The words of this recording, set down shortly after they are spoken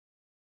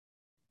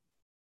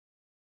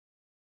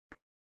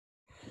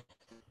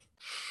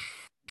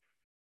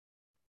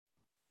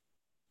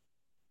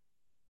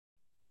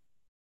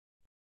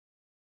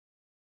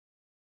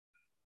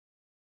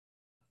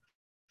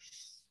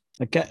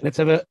Okay, let's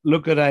have a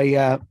look at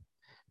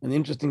an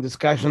interesting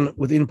discussion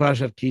within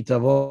Parashat Ki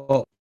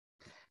Tavo.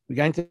 We're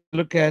going to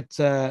look at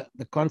the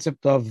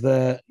concept of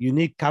the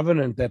unique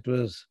covenant that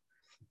was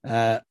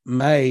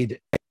made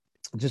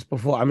just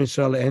before Am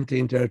Yisrael entered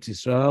into Eretz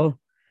Yisrael,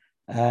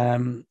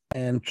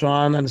 and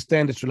try and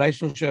understand its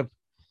relationship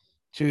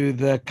to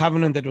the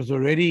covenant that was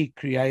already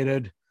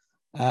created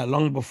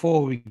long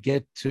before we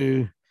get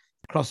to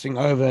crossing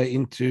over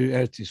into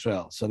Eretz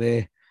Yisrael. So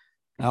there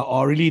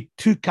are really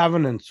two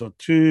covenants or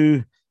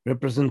two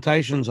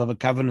representations of a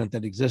covenant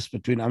that exists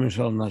between Am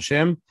Yisrael and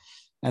Hashem.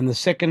 And the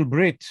second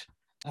Brit,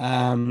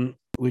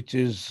 which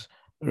is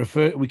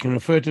we can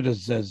refer to it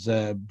as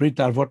Brit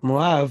Arvot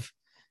Moav.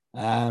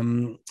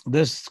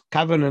 This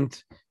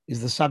covenant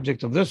is the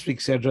subject of this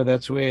week's Sedra.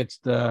 That's where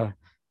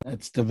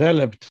it's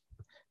developed,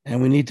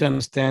 and we need to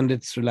understand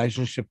its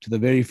relationship to the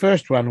very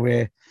first one,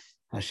 where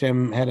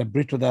Hashem had a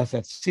Brit with us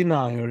at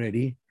Sinai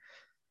already.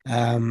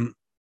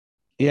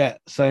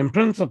 So in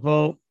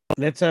principle,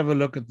 let's have a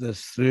look at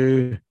this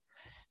through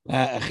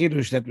a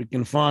chidush that we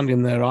can find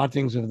in the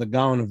writings of the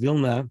Gaon of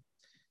Vilna.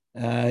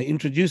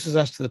 Introduces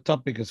us to the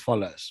topic as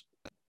follows.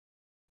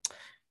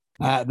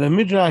 The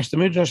Midrash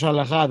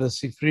Halacha, the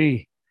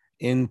Sifri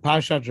in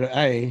Parshat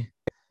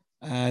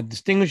Re'eh,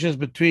 distinguishes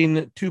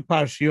between two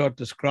parshiot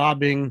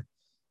describing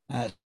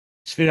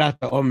Sfirat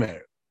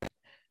HaOmer.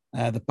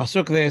 The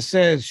pasuk there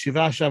says,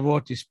 Shiva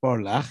Shavuot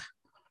Yispor Lach,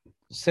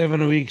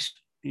 7 weeks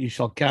you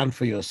shall count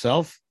for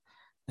yourself,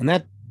 and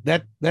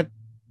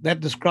that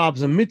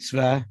describes a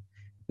mitzvah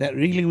that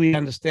really we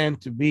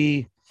understand to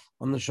be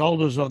on the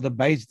shoulders of the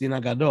Beis Din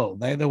HaGadol.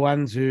 They're the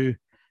ones who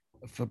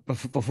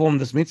perform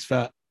this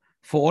mitzvah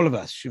for all of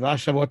us. Shiva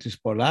Shavuot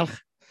Yispor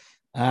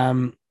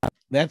Lach.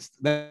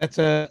 That's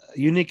a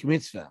unique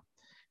mitzvah.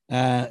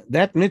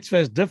 That mitzvah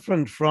is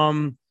different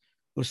from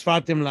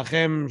Usfartim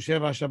Lachem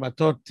Sheva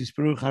Shabbatot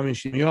Tisperu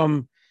Chamishim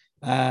Yom.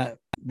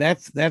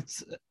 That's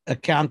a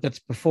count that's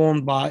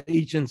performed by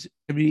each and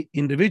every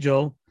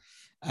individual,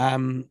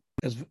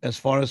 as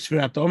far as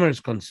Sfirat Omer is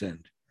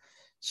concerned.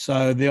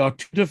 So there are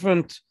two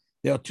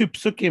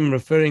psukim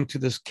referring to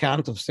this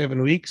count of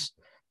 7 weeks,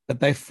 but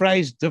they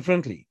phrased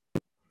differently,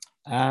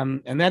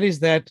 and that is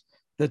that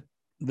the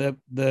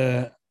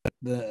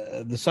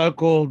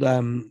so-called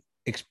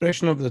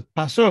expression of the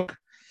pasuk,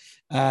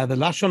 the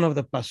lashon of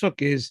the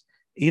pasuk is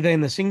either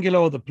in the singular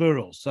or the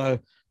plural. So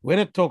when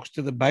it talks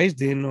to the Beis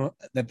Din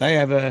that they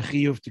have a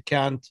chiyuv to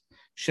count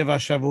Sheva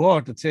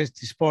Shavuot, it says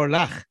Tispor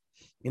Lach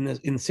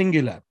in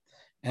singular.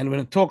 And when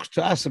it talks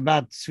to us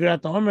about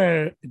Sfirat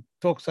Omer, it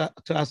talks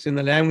to us in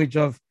the language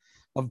of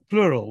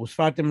plural.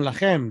 Usfartim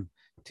Lachem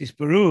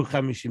Tisperu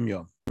Chamishim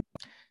Yom.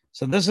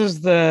 So this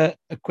is a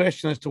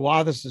question as to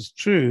why this is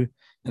true,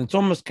 and it's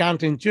almost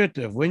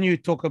counterintuitive. When you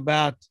talk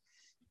about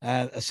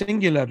a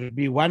singular, it would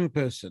be one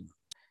person.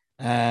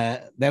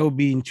 That would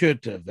be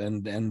intuitive,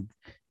 and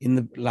in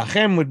the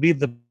Lachem would be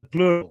the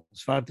plural,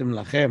 Sfartim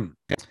Lachem.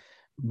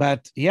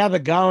 But here the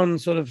Gaon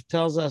sort of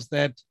tells us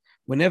that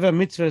whenever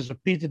mitzvah is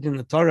repeated in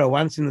the Torah,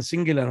 once in the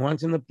singular and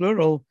once in the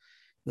plural,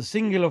 the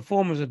singular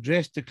form is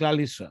addressed to Klal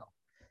Yisrael,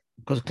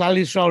 because Klal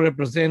Yisrael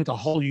represent a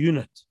whole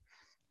unit,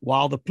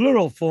 while the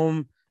plural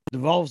form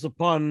devolves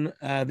upon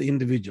the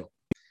individual.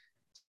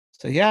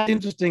 So yeah, it's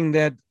interesting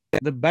that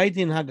the Beit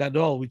Din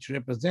HaGadol, which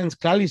represents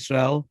Klal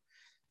Yisrael,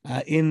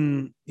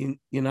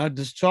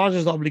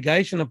 discharges the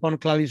obligation upon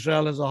Klal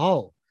Yisrael as a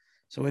whole.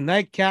 So when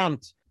the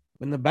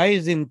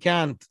Beis Din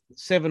count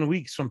 7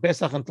 weeks from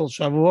Pesach until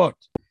Shavuot,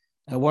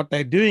 what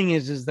they're doing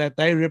is that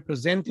they're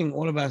representing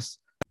all of us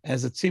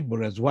as a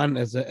tzibur, as one,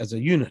 as a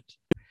unit.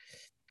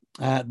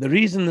 The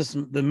reason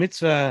the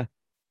mitzvah,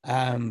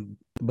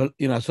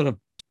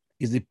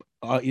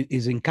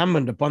 is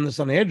incumbent upon the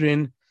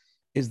Sanhedrin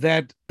is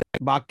that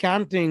by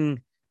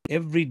counting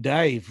every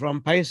day from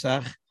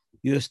Pesach,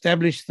 you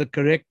establish the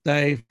correct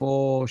day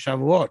for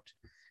Shavuot,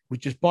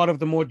 which is part of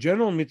the more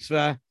general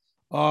mitzvah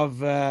of,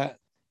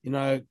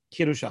 Kirush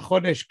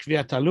HaChodesh,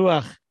 Kviat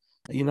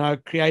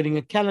HaLuach, creating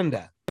a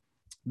calendar.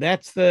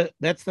 That's the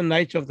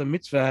nature of the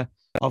mitzvah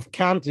of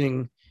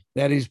counting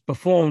that is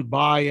performed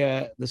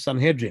by the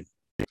Sanhedrin.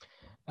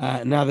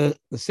 Now, the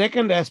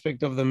second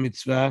aspect of the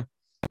mitzvah,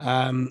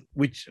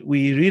 which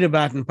we read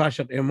about in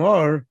Parshat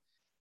Emor,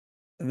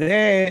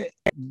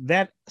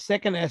 that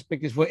second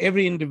aspect is for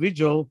every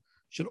individual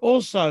should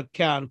also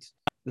count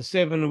the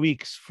 7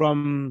 weeks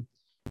from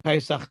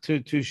Pesach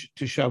to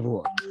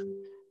Shavuot.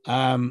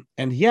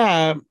 And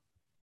here,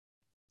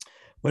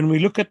 when we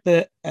look at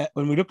the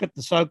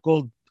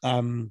so-called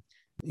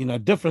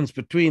difference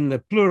between the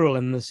plural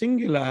and the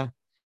singular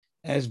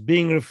as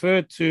being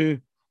referred to,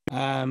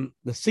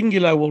 the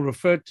singular will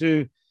refer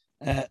to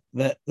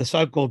the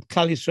so-called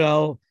Klal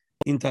Yisrael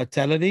in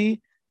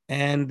totality,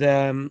 and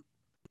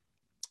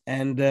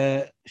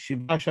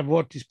Shiva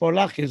Shavuot Tispor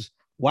Lach is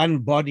one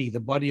body, the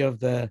body of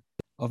the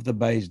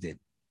Beis Din.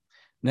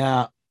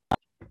 Now,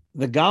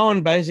 the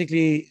Gaon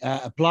basically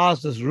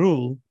applies this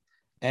rule,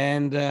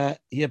 and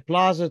he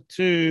applies it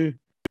to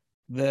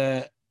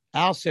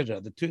our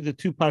Sedra, the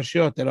two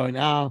parshiot that are in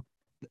our,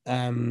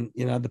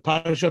 the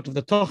parashot of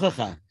the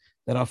Tochacha,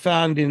 that are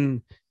found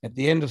at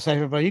the end of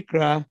Sefer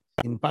Vayikra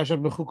in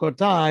Parshat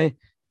Bechukotai,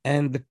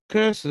 and the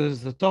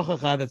curses, the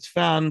tochacha that's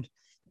found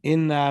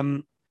in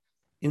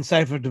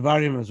Sefer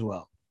Devarim as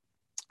well.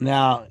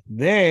 Now,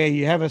 there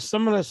you have a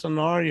similar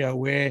scenario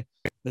where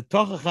the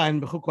tochacha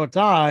in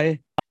Bechukotai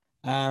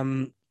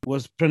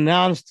was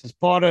pronounced as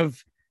part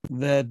of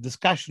the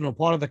discussion or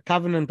part of the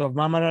covenant of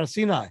Mamar Har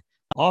Sinai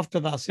after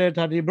the Aseret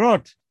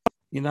HaDibrot.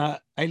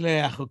 Ele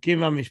achukim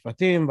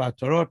v'mishpatim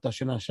v'atorot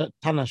asher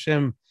natan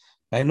Hashem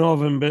b'eino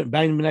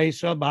v'bein bnei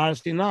Yisrael b'Har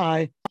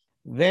Sinai.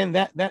 Then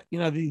that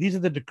these are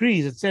the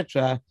decrees,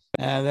 etc.,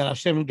 that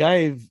Hashem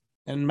gave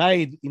and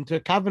made into a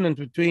covenant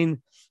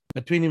between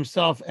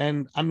himself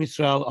and Am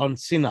Yisrael on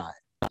Sinai.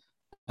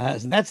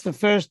 So that's the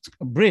first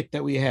Brit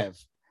that we have.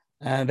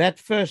 That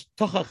first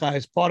tochacha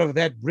is part of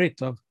that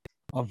Brit of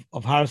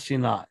Har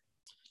Sinai.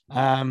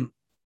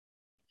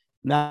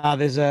 Now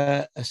there's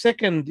a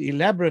second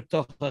elaborate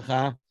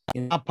tochacha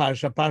in our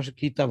Parsha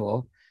Ki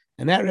Tavo,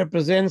 and that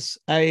represents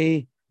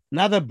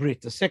another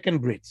Brit, a second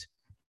Brit.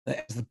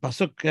 As the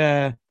pasuk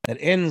that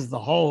ends the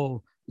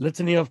whole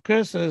litany of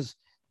curses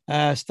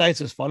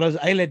states as follows: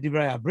 Eile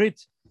divrei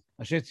habrit,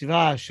 asher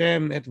tzivah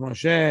Hashem et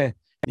Moshe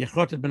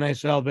lichrot et bnei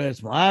Yisrael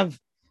be'eretz Moav,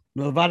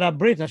 milvad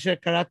habrit asher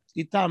karat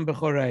itam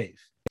b'choreiv.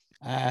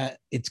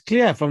 It's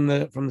clear from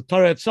the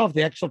Torah itself,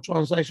 the actual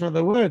translation of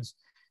the words,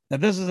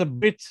 that this is a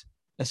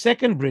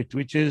second Brit,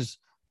 which is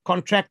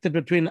contracted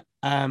between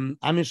Am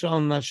Yisrael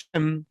and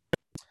Hashem,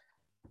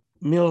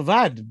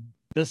 milvad,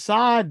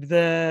 beside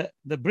the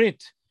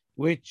Brit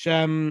which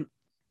are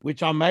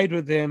made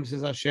with them,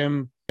 says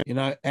Hashem,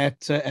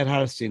 at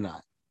Har Sinai.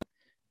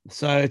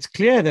 So it's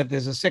clear that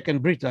there's a second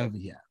Brit over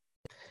here.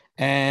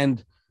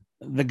 And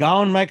the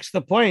Gaon makes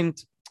the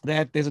point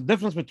that there's a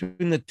difference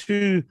between the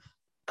two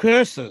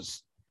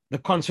curses, the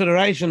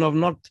consideration of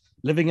not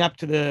living up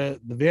to the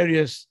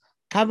various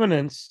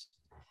covenants.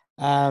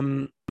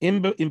 In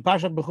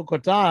Parshat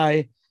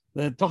Bechukotai,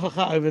 the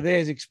tochacha over there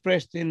is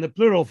expressed in the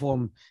plural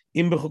form,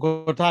 in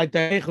Bechukotai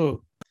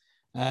Teichu.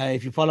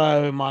 If you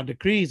follow my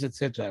decrees,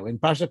 etc. When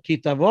Parshat Ki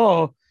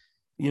Tavo,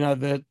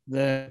 the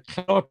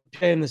chalot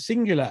in the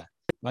singular,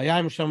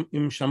 Vayayim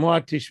im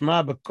shamoa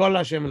tishma b'kol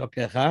Hashem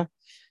Elokecha,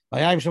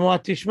 Vayayim shamoa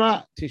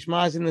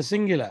tishma is in the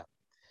singular.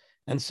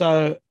 And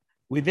so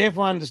we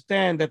therefore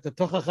understand that the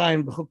tochacha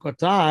in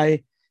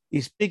Bechukotai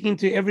is speaking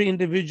to every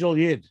individual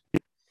yid,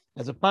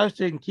 as opposed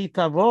to in Ki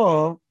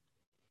Tavo,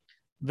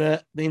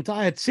 the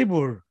entire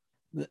tzibur,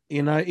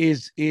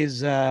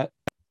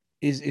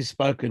 is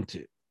spoken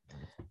to.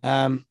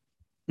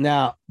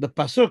 Now, the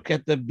pasuk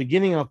at the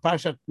beginning of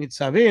Parshat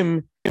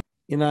Nitzavim,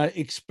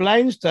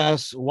 explains to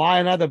us why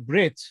another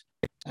Brit,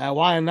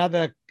 why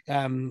another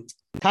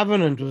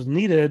covenant was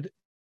needed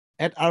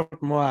at Arot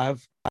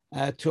Moav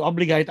to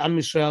obligate Am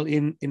Yisrael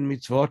in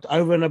mitzvot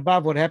over and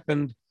above what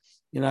happened,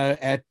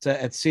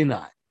 at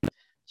Sinai.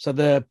 So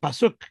the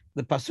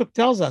pasuk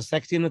tells us,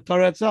 actually in the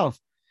Torah itself,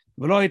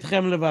 I'm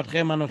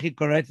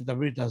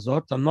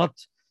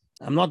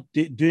not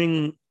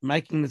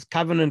making this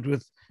covenant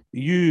with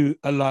you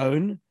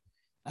alone.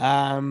 It's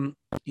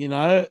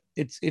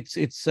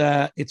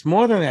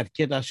more than that.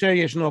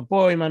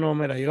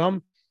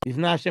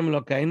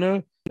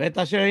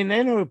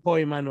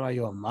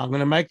 I'm going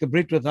to make the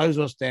brit with those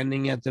who are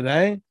standing here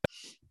today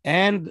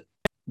and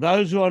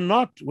those who are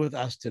not with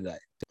us today.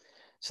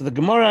 So the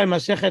Gemara in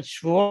Masechet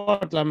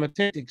Shvuot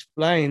Lametet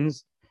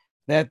explains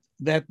that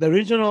the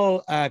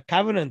original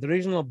covenant, the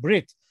original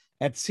brit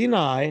at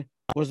Sinai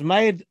was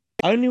made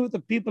only with the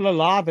people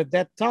alive at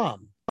that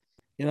time.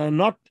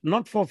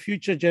 Not for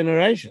future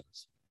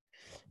generations.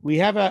 We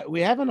have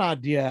an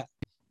idea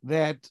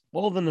that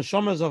all the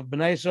neshamas of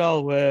Bnei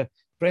Israel were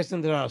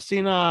present at Har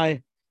Sinai,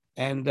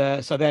 and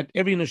so that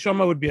every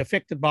neshama would be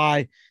affected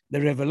by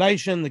the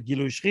revelation, the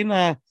Gilui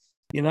Shechina,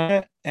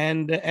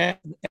 and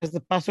as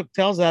the pasuk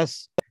tells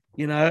us,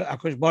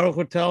 HaKadosh Baruch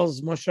Hu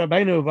tells Moshe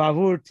Rabbeinu,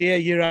 "Va'avur tieh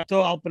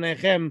yirato al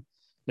pneichem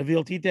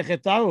levilti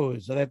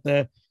techetahu," so that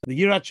the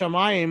yirat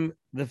shamayim,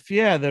 the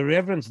fear, the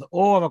reverence, the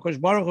awe of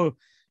HaKadosh Baruch Hu,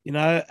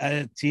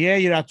 tieh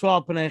yirato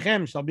al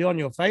pneichem, shall be on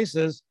your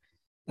faces.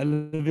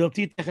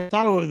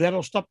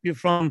 That'll stop you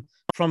from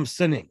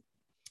sinning.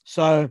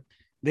 So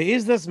there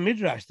is this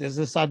midrash. There's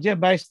this idea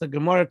based. The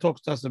Gemara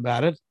talks to us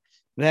about it,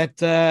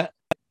 that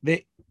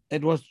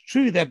it was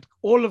true that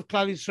all of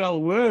Klal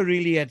Yisrael were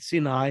really at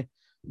Sinai,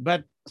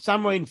 but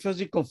some were in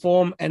physical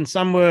form and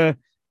some were,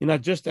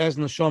 just as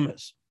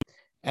neshamas.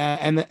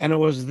 And it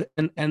was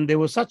and there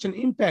was such an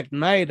impact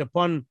made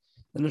upon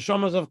the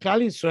neshamas of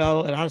Klal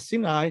Yisrael at Har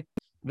Sinai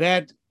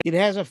that it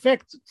has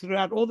effect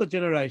throughout all the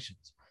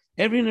generations.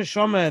 Every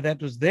neshama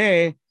that was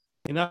there,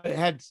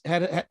 had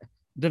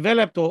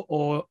developed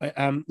or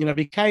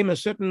became a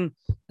certain,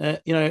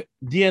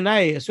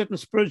 DNA, a certain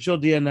spiritual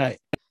DNA.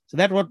 So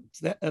that's what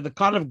the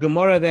kind of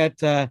Gemara that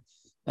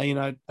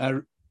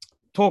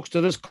talks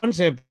to this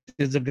concept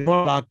is the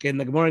Gemara, like in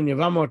the Gemara in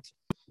Yevamot.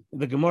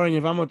 The Gemara in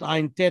Yevamot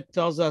Ayin Tet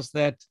tells us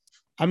that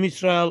Am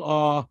Yisrael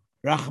are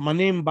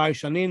Rachmanim,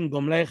 Baishanin,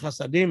 Gomlei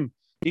Chasadim,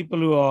 people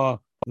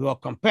who are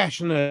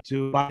compassionate,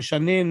 to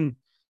Baishanin,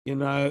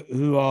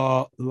 who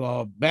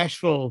are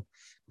bashful,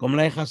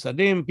 gomlei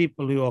chasadim,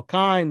 people who are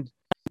kind.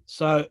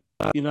 So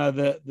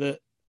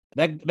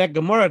that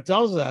Gemara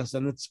tells us,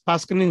 and it's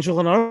paskin in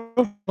Shulchan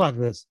Aruch like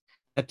this,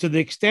 that to the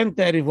extent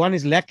that if one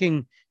is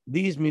lacking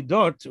these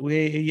midot,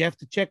 where you have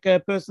to check a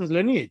person's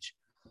lineage,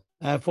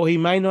 for he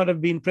may not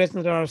have been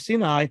present at Har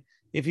Sinai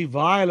if he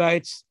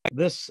violates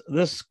this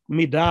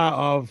midah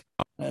of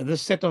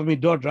this set of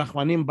midot,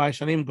 rachmanim,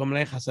 baishanim,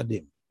 gomlei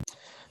chasadim.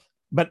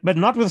 But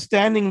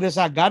notwithstanding this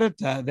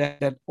agadata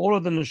that all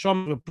of the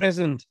neshama were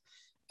present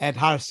at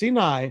Har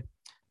Sinai,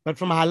 but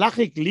from a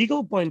halachic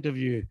legal point of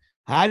view,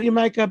 how do you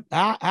make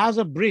how's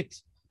a brit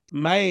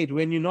made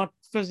when you're not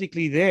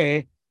physically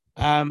there?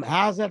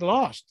 How's that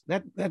lost?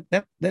 That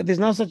there's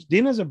no such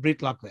din as a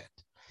brit like that.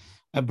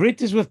 A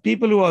brit is with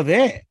people who are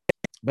there,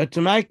 but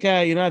to make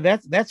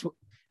that's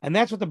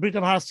what the brit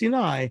of Har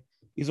Sinai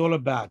is all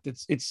about.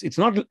 It's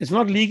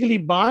not legally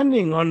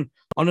binding on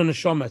a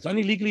neshama. It's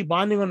only legally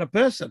binding on a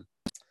person.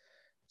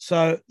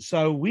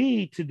 So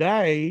we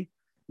today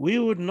we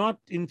would not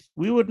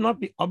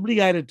be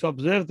obligated to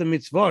observe the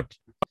mitzvot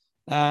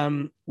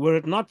were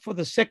it not for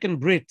the second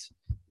brit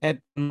at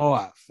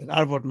Moav, at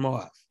Arvot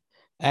Moav.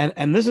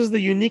 And this is the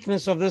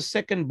uniqueness of this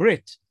second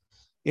brit.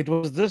 It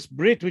was this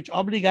brit which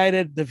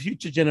obligated the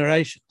future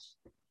generations.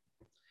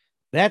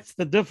 That's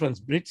the difference.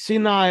 Brit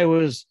Sinai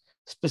was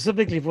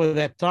specifically for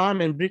that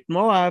time, and Brit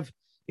Moav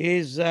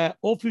is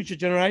all future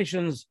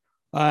generations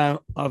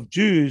of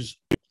Jews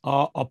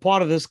are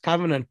part of this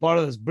covenant, part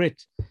of this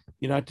Brit,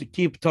 to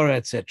keep Torah,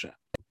 etc.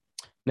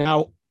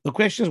 Now, the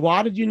question is,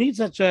 why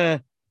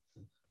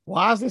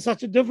is there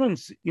such a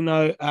difference?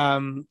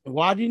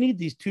 Why do you need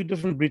these two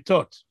different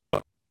Britot?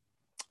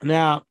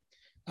 Now,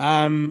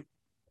 the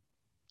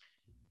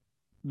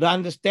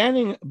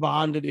understanding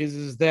behind it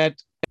is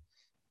that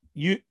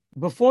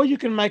before you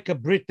can make a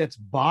Brit that's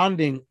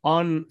binding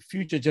on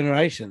future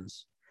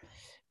generations,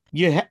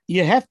 you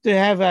have to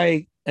have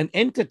an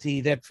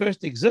entity that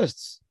first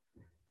exists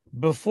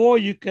before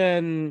you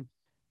can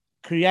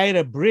create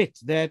a Brit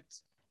that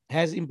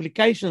has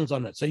implications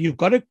on it. So you've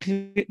got to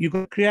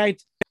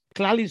create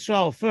Klal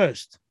Yisrael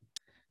first.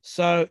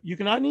 So you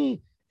can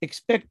only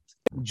expect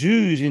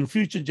Jews in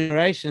future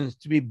generations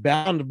to be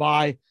bound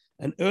by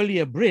an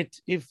earlier Brit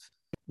if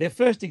there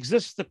first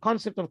exists the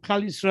concept of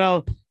Klal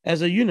Yisrael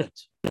as a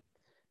unit.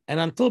 And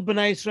until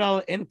Bnei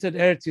Israel entered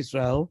Eretz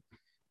Yisrael,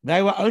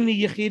 they were only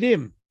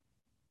Yechidim.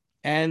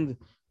 And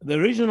the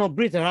original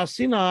Brit, Har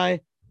Sinai,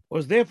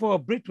 was therefore a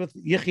Brit with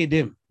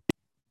Yechidim.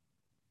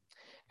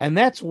 And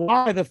that's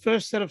why the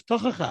first set of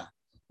Tochacha,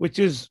 which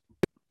is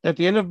at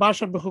the end of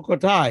Bashat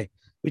Bechukotai,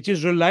 which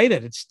is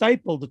related, it's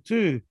stapled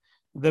to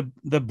the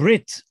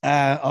Brit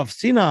of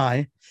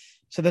Sinai.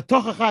 So the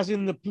Tochacha is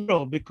in the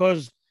plural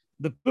because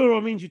the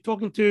plural means you're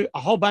talking to a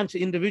whole bunch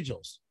of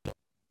individuals.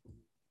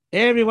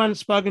 Everyone's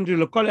spoken to,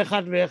 L'kol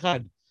echad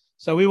ve'echad.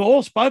 So we were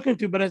all spoken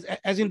to, but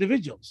as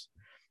individuals.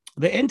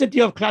 The entity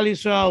of Klal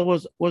Yisrael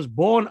was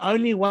born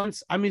only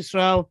once Am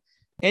Yisrael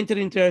entered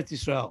into Eretz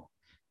Yisrael,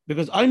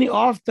 because only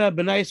after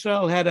Bnei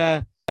Israel had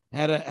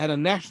a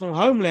national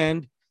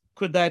homeland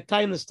could they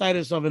attain the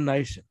status of a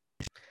nation.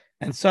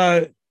 And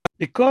so,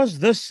 because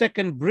this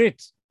second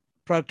Brit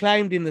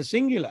proclaimed in the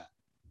singular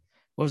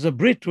was a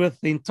Brit with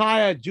the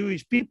entire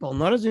Jewish people,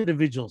 not as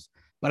individuals,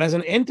 but as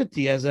an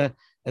entity, as a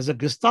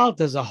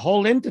gestalt, as a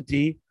whole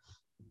entity.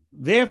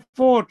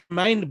 Therefore, it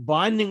remained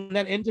binding on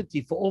that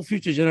entity for all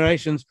future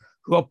generations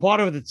who are part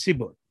of the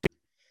tzibur.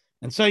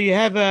 And so you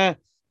have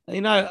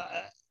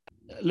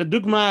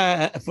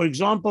Ledugma, for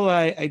example,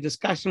 a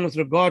discussion with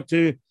regard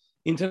to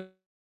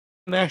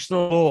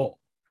international law.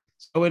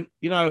 So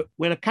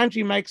when a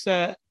country makes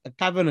a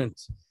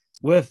covenant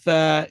with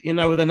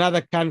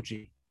another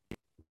country,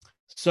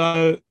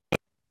 so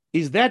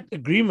is that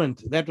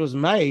agreement that was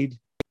made,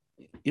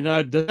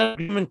 does that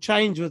agreement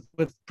change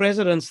with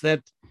presidents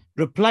that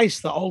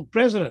replace the old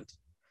president?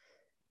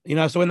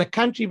 So when the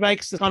country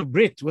makes the kind of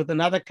Brit with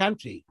another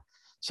country,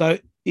 so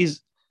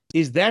is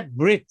that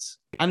Brit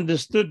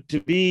understood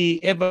to be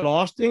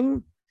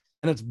everlasting,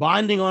 and it's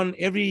binding on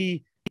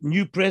every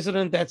new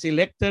president that's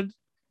elected,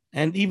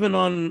 and even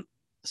on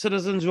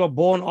citizens who are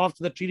born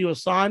after the treaty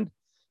was signed,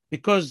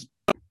 because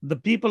the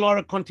people are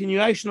a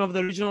continuation of the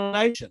original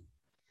nation.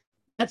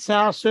 That's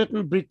how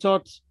certain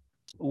Britot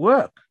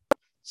work.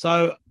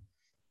 So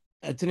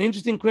it's an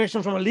interesting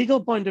question from a legal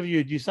point of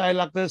view. Do you say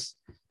like this?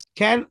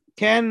 Can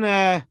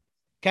a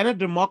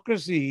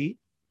democracy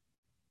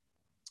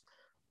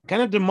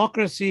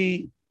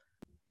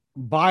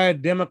by a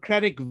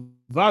democratic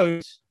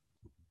vote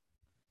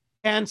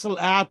cancel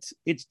out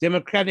its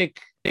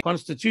democratic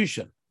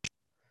constitution?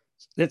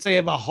 Let's say you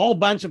have a whole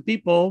bunch of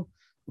people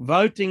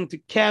voting to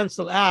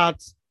cancel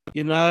out,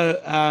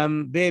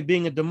 there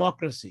being a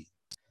democracy.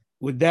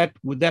 Would that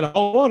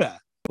hold order?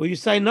 Or you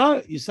say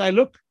no? You say,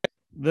 look,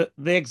 the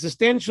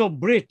existential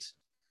Brit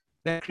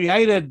that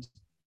created,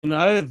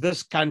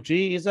 this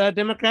country is a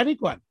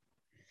democratic one,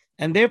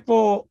 and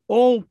therefore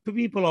all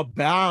people are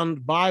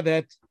bound by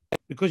that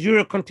because you're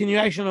a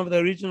continuation of the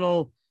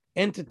original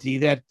entity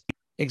that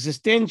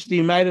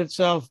existentially made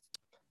itself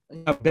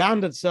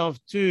bound itself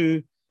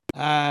to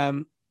a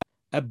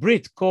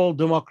Brit called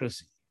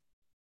democracy.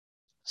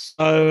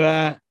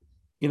 So,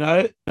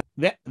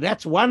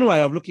 that's one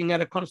way of looking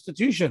at a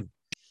constitution.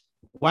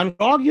 One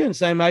could argue and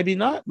say maybe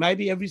not.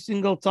 Maybe every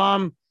single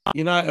time,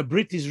 a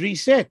Brit is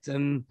reset,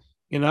 and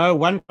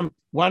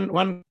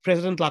one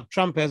president like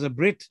Trump has a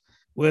Brit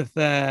with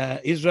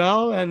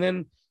Israel, and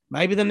then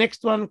maybe the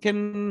next one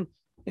can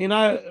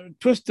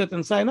twist it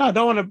and say no, I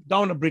don't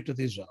want a Brit with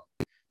Israel.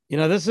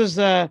 This is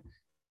an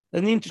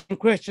interesting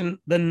question.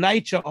 The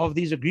nature of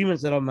these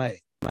agreements that are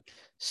made.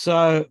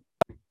 So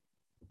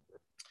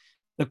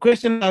the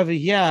question over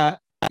here,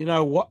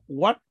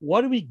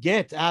 what do we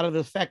get out of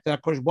the fact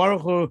that HaKadosh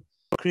Baruch Hu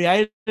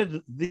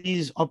created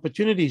these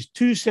opportunities,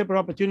 two separate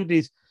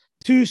opportunities,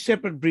 two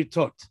separate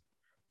britot?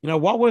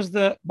 What was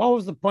the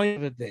point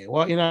of it there?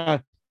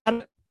 Well,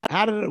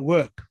 how did it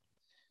work?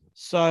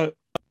 So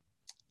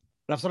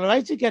Rav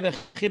Soloveitchik had a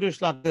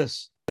chidush like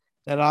this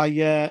that I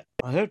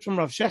heard from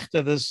Rav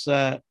Shechter. This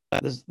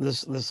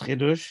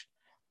chidush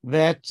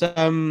that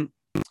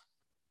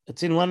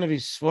it's in one of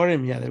his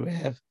svarim here that we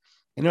have.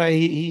 Anyway,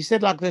 he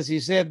said like this. He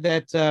said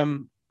that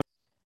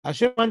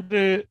Hashem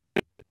wanted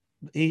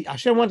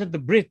the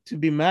Brit to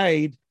be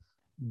made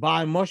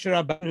by Moshe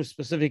Rabbeinu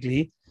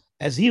specifically,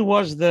 as he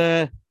was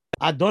the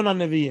Adon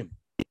HaNeviim.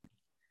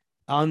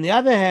 On the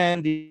other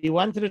hand, he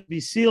wanted it to be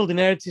sealed in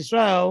Eretz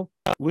Yisrael,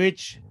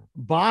 which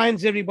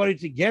binds everybody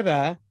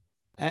together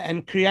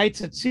and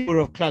creates a tzibur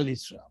of Klal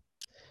Yisrael.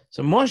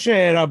 So Moshe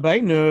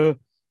Rabbeinu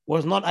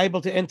was not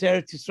able to enter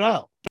Eretz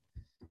Yisrael,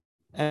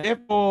 and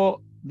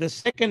therefore the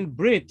second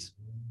Brit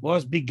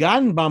was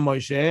begun by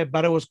Moshe,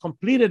 but it was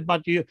completed by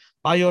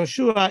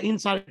Yoshua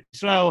inside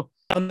Israel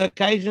on the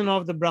occasion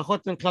of the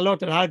brachot and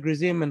klalot at Har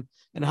Gerizim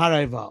and Har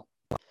Eival.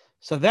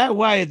 So that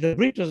way, the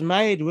Brit was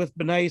made with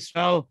Bnei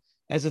Israel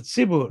as a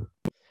tzibur,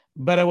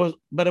 but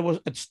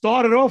it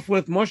started off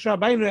with Moshe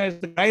Rabbeinu as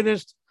the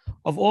greatest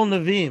of all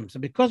Nevi'im. So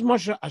because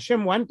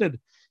Hashem wanted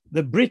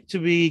the Brit to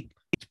be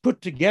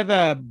put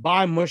together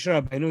by Moshe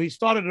Rabbeinu, he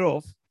started it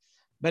off,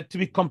 but to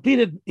be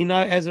completed,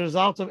 as a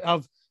result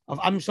of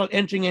Am Yisrael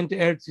entering into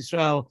Eretz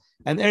Yisrael,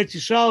 and Eretz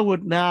Yisrael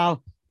would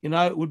now,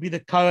 would be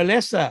the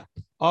coalescer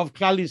of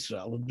Klal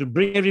Yisrael, to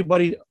bring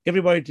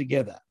everybody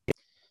together.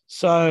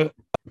 So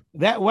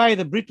that way,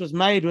 the Brit was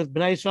made with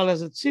Bnei Yisrael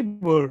as a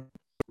tzibur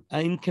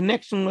in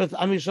connection with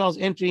Am Yisrael's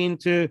entry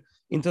into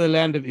the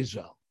land of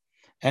Israel.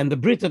 And the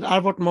Brit at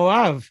Arvot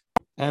Moav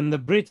and the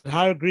Brit at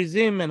Har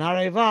Gerizim and Har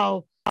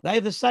Eival,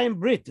 they're the same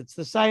Brit. It's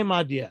the same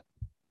idea.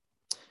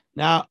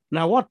 Now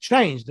what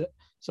changed?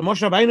 So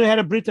Moshe Rabbeinu had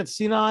a Brit at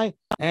Sinai,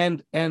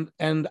 and Am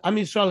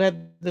Yisrael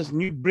had this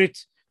new Brit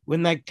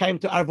when they came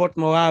to Arvot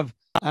Moav,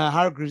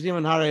 Har Gerizim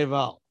and Har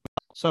Eival.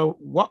 So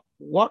what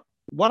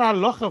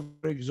halacha,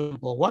 for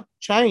example, what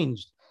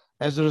changed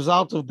as a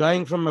result of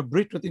going from a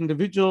Brit with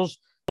individuals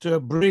to a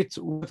Brit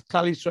with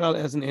Klal Yisrael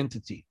as an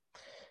entity?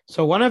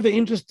 So one of the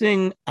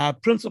interesting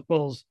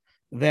principles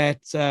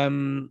that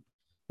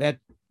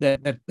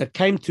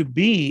came to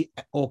be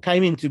or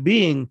came into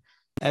being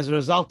as a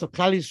result of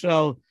Klal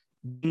Yisrael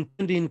being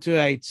turned into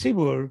a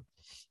tzibur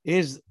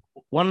is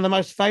one of the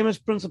most famous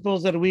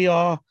principles that we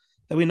know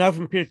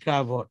from Pirkei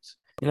Avot.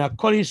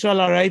 Kol Yisrael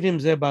arevim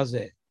zeh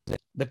bazeh.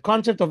 The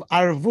concept of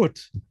arvut.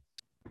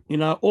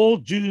 All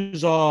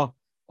Jews are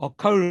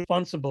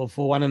co-responsible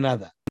for one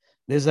another.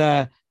 There's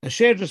a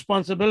shared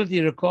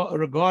responsibility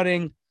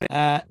regarding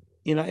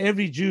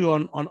every Jew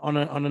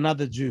on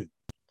another Jew,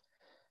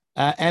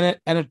 and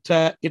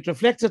it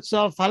reflects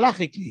itself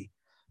halachically.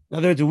 In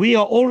other words, we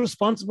are all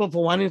responsible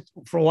for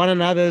one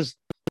another's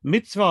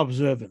mitzvah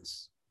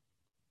observance.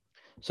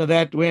 So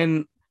that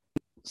when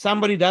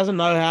somebody doesn't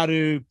know how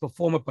to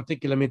perform a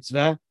particular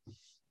mitzvah,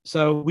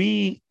 so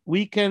we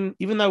can,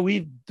 even though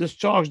we've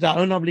discharged our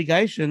own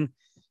obligation,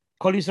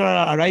 Kol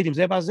Yisrael arevim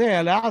zeh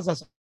bazeh allows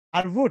us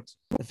arvut.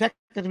 The fact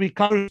that we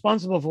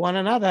co-responsible for one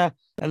another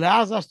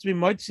allows us to be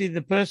moitzi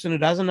the person who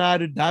doesn't know how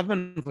to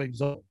daven, for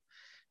example.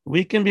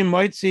 We can be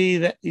moitzi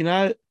that,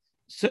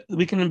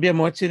 we can be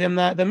moitzi them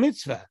the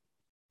mitzvah.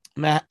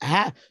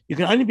 You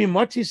can only be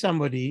moitzi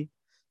somebody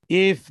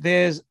if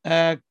there's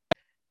a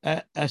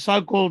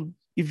so-called,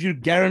 if you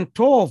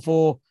guarantor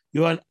for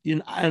you're an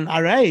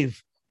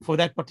arev for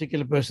that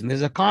particular person.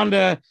 There's a kind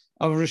of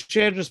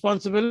shared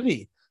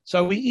responsibility.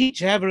 So we each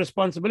have a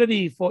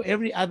responsibility for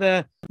every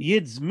other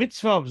Yid's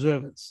mitzvah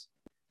observance.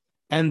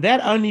 And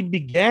that only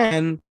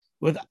began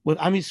with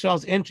Am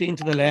Yisrael's entry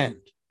into the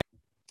land.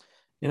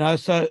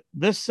 So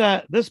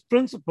this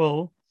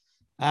principle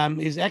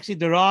is actually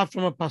derived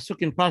from a pasuk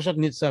in Parashat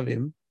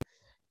Nitzavim,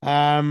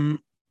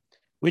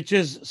 which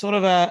is sort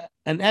of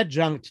an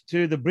adjunct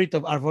to the Brit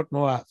of Arvot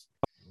Moav.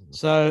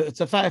 So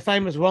it's a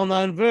famous,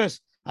 well-known verse.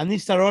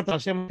 Anistarot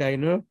Hashem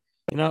Keinu.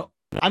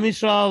 Am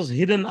Yisrael's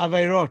hidden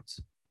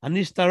aveirot.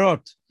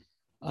 Anistarot.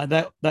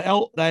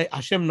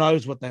 Hashem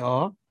knows what they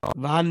are.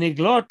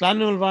 V'haniglot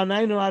lanu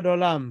v'aneinu ad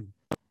olam.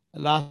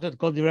 Last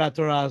called the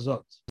Torah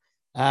Azot.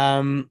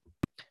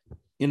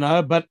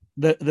 But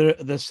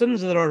the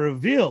sins that are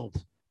revealed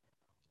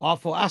are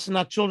for us and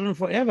our children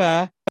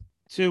forever,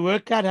 to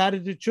work out how to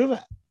do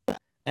tshuva.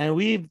 And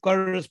we've got a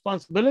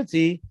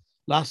responsibility,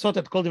 la'asot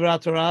et kol divrei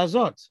Torah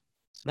hazot.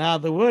 Now,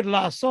 the word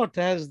la'asot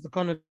has the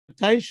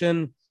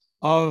connotation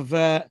of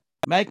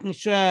making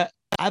sure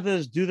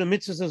others do the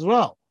mitzvahs as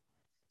well.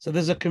 So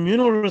there's a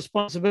communal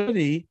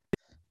responsibility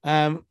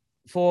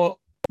for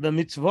the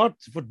mitzvot,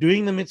 for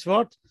doing the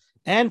mitzvot,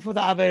 and for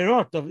the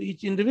averot of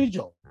each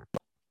individual.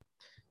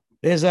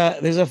 There's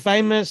a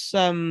famous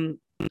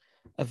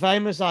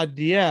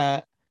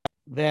idea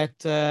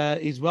that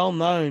is well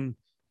known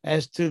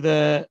as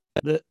to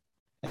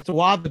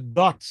why the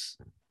dots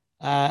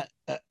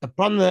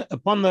upon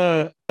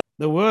the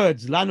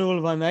words lanu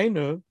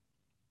ulvaneinu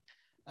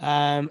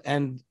and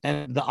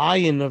the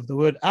ayin of the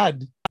word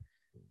ad,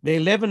 the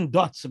 11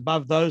 dots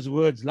above those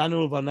words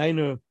lanu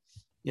ulvaneinu,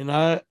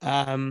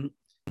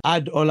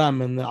 ad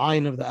olam, and the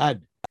ayin of the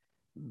ad.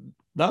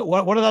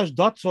 What are those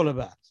dots all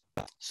about?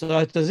 So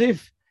it's as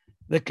if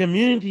the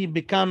community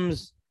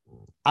becomes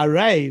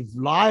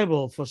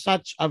liable for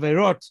such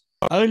averot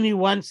only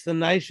once the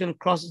nation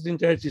crosses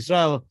into Eretz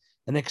Yisrael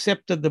and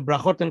accepted the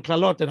brachot and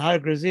klalot at Har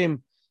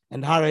Gerizim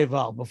and Har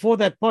Eival. Before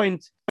that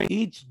point,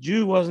 each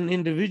Jew was an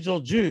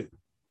individual Jew.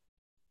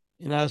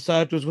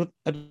 So it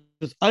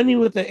was only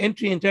with the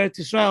entry into Eretz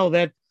Yisrael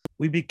that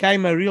we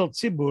became a real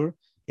tzibur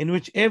in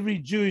which every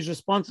Jew is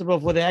responsible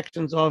for the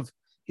actions of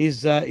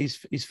his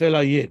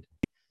fellow Yid.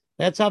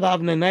 That's how the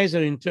Avnei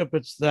Nezer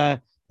interprets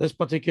this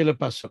particular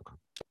pasuk.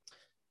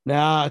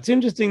 Now, it's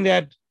interesting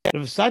that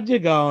Rav Saadia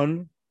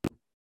Gaon,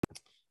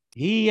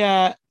 he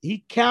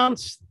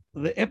counts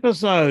the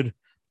episode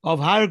of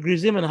Har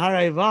Gerizim and Har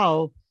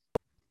Eival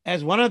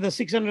as one of the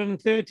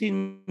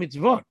 613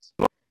 mitzvot.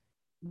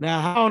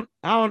 Now,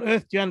 how on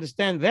earth do you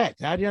understand that?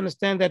 How do you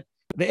understand that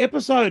the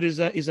episode is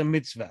a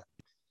mitzvah?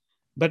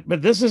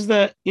 But this is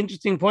the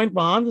interesting point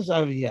behind this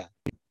over here.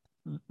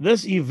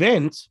 This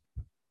event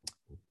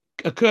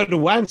occurred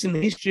once in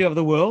the history of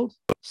the world,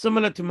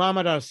 similar to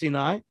Ma'amad Har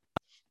Sinai,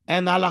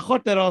 and the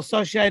halachot that are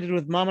associated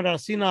with Ma'amad Har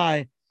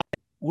Sinai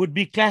would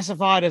be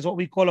classified as what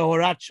we call a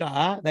horat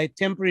sha'ah. They're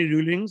temporary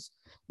rulings,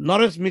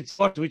 not as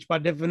mitzvot, which by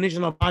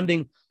definition are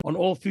binding on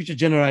all future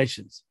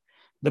generations.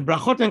 The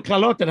brachot and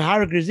klalot at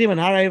Har Gerizim and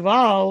Har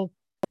Eival,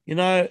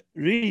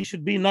 really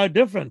should be no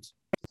different.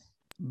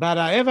 But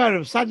however,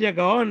 Rav Saadia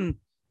Gaon,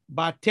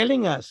 by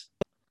telling us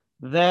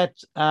that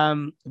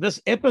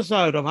this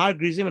episode of Har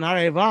Gerizim and Har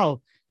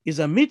Eival is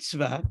a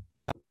mitzvah,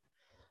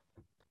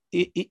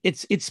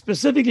 it's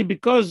specifically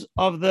because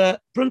of the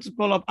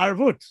principle of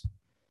arvut.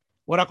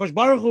 What HaKadosh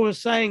Baruch Hu was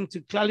saying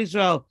to Klal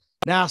Yisrael,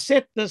 now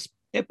set this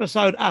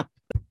episode up.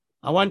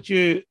 I want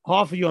you,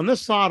 half of you on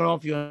this side,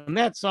 half of you on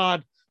that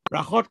side,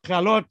 brachot,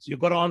 klalot, you've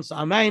got to answer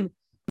amen.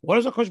 What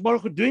is HaKadosh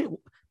Baruch Hu doing?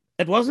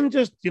 It wasn't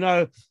just,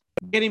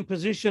 getting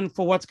position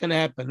for what's going to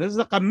happen. This is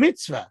like a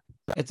mitzvah.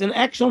 It's an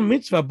actual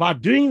mitzvah. By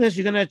doing this,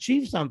 you're going to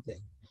achieve something.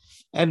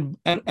 And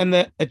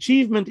the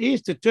achievement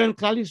is to turn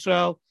Klal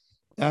Yisrael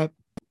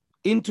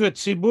into a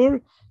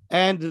tzibur,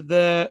 and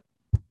the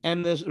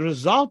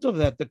result of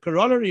that, the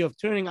corollary of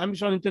turning Am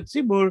Yisrael into a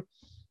tzibur,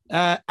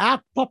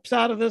 pops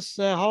out of this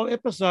whole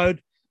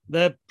episode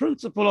the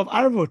principle of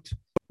arvut,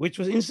 which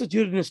was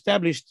instituted and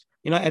established,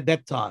 at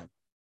that time.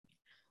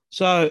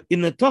 So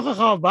in the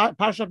Tochacha of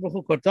Parshat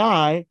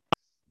Bechukotai,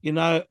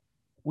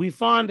 we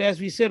find, as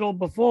we said all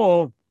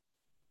before,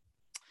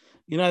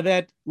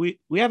 that we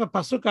have a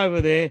pasuk over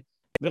there,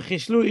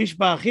 v'chishlu ish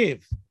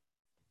ba'achiv.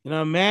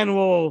 A man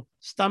will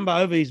stumble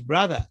over his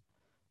brother.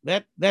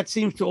 That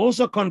seems to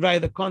also convey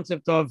the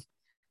concept of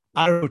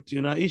arut,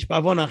 ish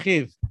ba'avon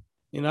achiv,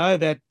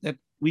 that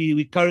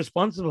we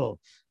co-responsible.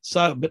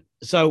 So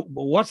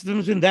what's the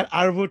difference between that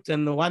arvut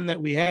and the one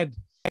that we had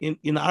in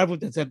arvut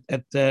that's at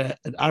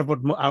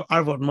Arvot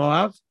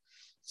Moav?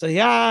 So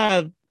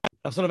yeah,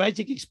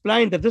 Soloveitchik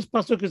explained that this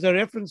pasuk is a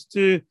reference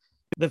to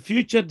the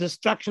future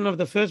destruction of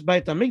the first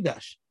Beit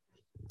HaMikdash.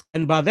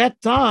 And by that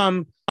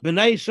time,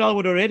 Bnei Yisrael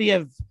would already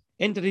have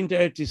entered into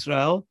Eretz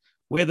Yisrael,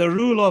 where the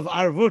rule of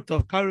arvut,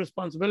 of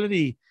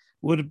co-responsibility,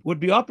 would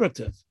be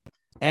operative.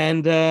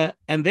 And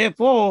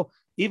therefore,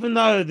 even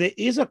though there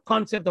is a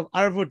concept of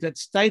arvut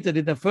that's stated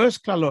in the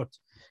first klalot,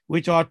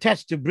 which are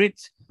attached to Brit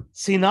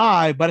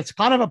Sinai, but it's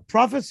kind of a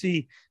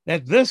prophecy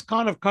that this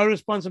kind of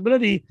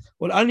co-responsibility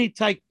will only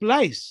take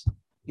place,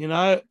 in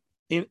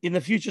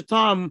the future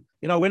time,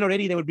 when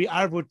already there would be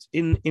arvut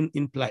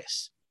in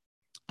place.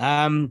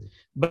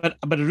 But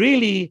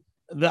really,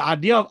 the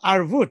idea of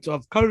arvut,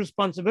 of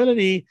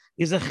co-responsibility,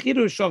 is a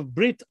chidush of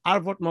Brit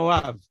Arvot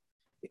Moav.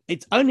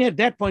 It's only at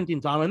that point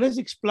in time, and this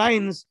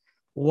explains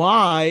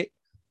why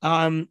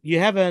you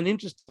have an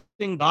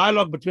interesting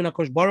dialogue between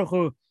HaKadosh Baruch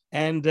Hu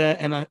and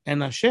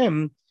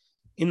Hashem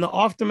in the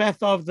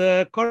aftermath of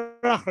the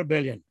Korach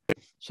rebellion.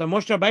 So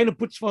Moshe Rabbeinu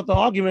puts forth the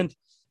argument,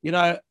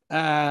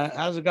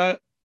 how's it go?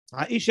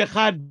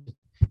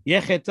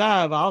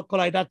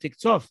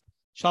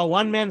 Shall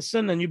one man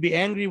sin and you be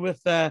angry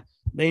with the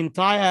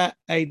entire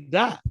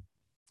Eidah?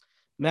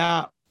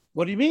 Now,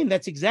 what do you mean?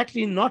 That's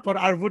exactly not what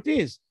arvut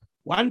is.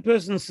 One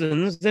person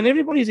sins, then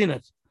everybody's in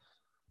it.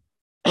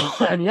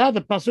 And yeah,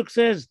 the pasuk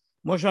says,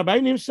 Moshe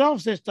Rabbeinu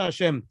himself says to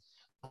Hashem,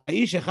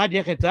 "Aish echad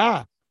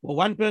yechetah." Well,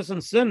 one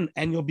person sin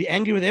and you'll be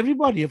angry with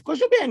everybody. Of course,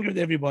 you'll be angry with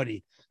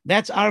everybody.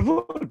 That's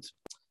arvut.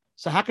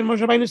 So how can Moshe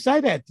Rabbeinu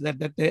say that?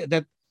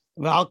 That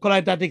Al Kol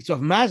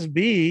Ha'Tatiksof must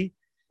be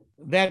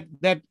that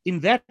in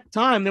that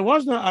time there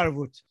was no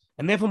arvut,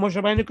 and therefore Moshe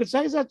Rabbeinu could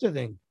say such a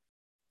thing.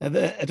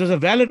 It was a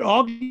valid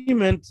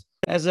argument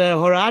as a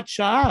horat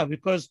shah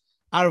because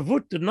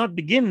arvut did not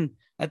begin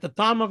at the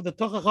time of the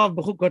Tochachav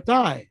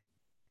B'chukotai,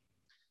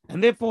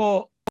 and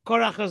therefore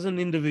Korach is an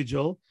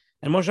individual.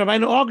 And Moshe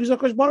Rabbeinu argues,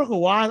 Baruch Hu,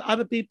 why are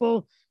other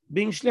people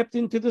being schlepped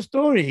into the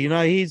story?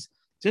 He's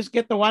just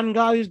get the one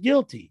guy who's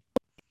guilty.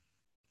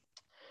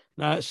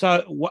 Now, so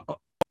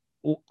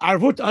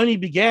Arvut only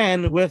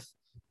began with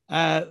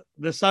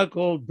the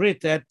so-called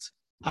Brit at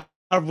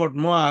Arvut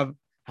Moab,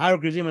 Har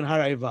Gerizim and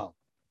Har Eival.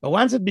 But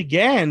once it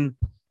began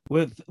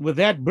with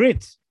that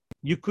Brit,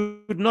 you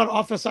could not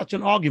offer such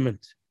an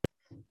argument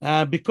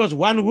because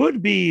one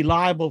would be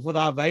liable for the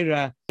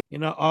Aveira,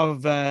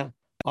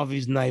 of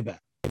his neighbor.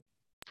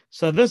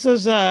 So this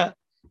is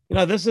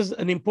this is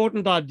an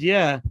important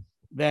idea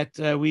that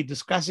we're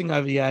discussing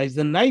over here, is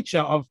the nature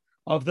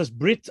of this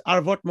Brit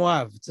Arvot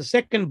Moav. It's a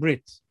second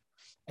Brit,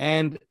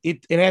 and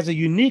it has a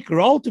unique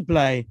role to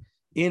play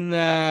in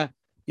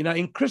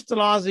in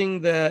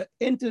crystallizing the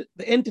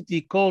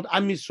entity called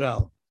Am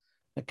Yisrael,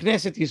 the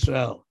Knesset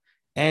Yisrael,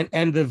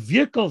 and the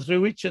vehicle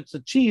through which it's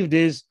achieved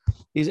is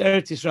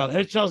Eretz Yisrael.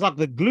 Eretz Yisrael is like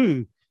the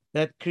glue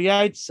that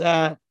creates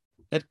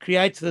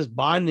this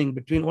binding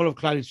between all of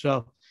Klal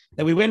Yisrael.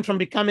 That we went from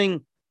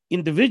becoming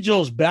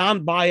individuals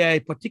bound by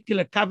a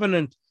particular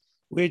covenant,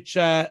 which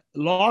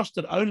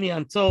lasted only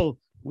until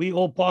we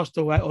all passed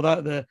away, or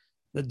the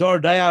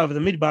Dordaya of the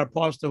Midbar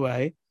passed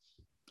away,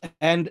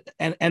 and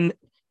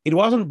it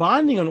wasn't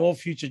binding on all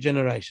future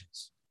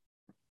generations.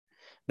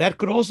 That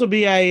could also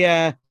be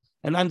an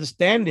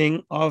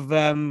understanding of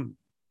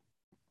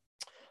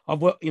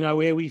what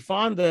where we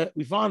find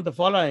the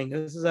following.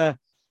 This is a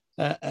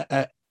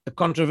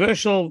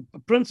controversial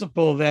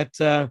principle that.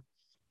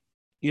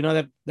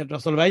 That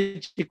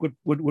Soloveitchik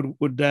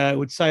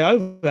would say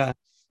over,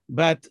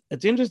 but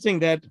it's interesting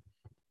that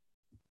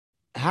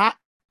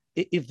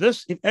if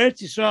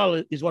Eretz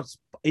Yisrael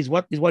is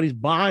what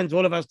binds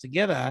all of us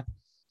together,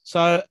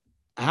 so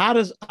how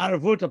does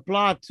Arvut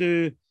apply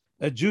to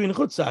a Jew in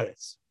Chutz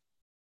La'aretz?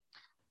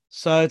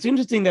 So it's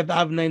interesting that the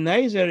Avnei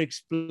Nezer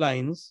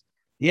explains.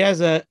 He has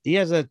a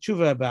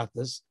tshuva about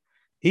this.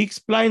 He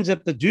explains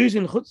that the Jews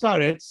in Chutz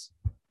La'aretz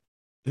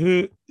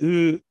who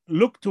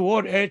look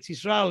toward Eretz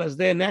Yisrael as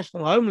their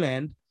national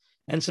homeland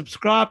and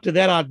subscribe to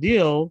that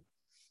ideal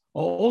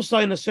are also,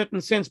 in a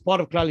certain sense,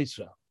 part of Klal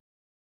Yisrael.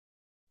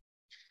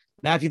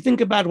 Now, if you think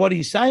about what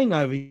he's saying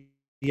over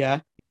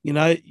here,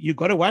 you've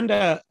got to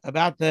wonder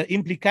about the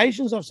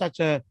implications of such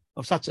a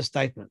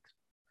statement.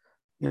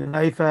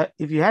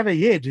 If you have a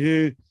Yid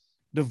who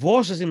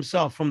divorces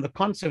himself from the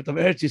concept of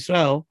Eretz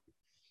Yisrael,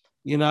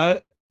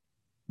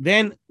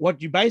 then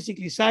what you're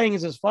basically saying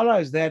is as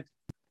follows: that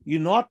you're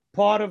not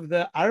part of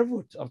the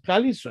Arvut of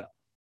Klal Yisrael,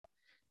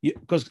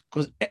 because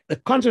the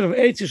concept of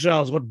Eretz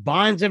Yisrael is what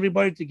binds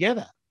everybody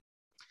together.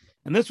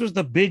 And this was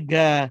the big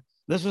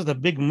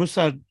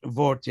Musar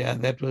vort,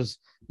 that was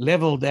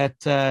leveled at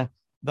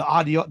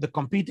the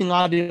competing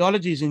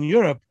ideologies in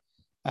Europe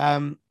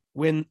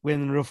when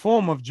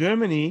reform of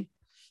Germany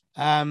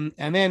and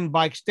then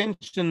by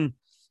extension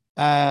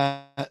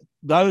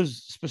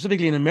those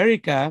specifically in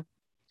America,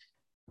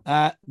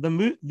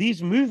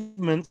 these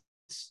movements.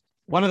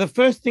 One of the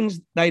first things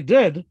they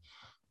did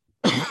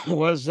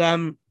was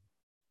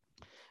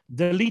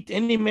delete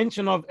any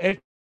mention of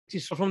Eretz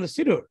Yisrael from the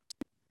Siddur.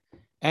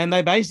 And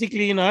they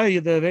basically,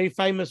 the very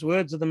famous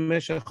words of the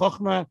Meshech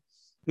Chochmah,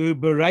 who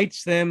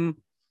berates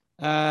them,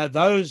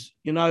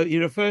 he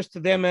refers to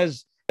them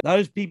as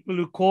those people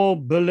who call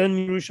Berlin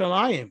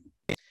Yerushalayim.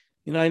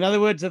 In other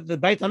words, that the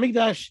Beit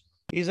HaMikdash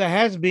is a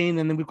has-been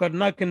and we've got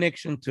no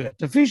connection to it.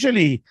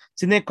 Officially,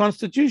 it's in their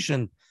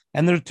constitution.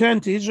 And the return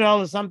to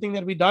Israel is something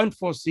that we don't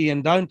foresee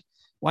and don't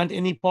want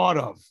any part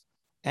of.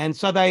 And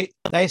so they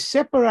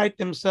separate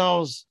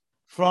themselves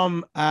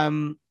from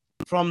the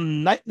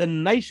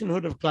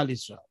nationhood of Klal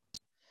Yisrael.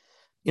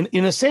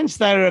 In a sense,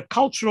 they're a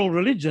cultural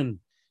religion.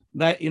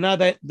 They're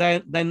not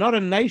a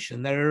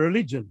nation, they're a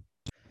religion.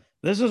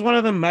 This is one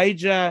of the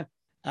major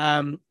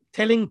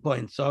telling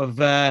points of,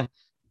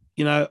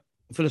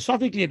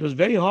 philosophically, it was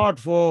very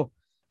hard for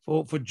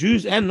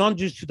Jews and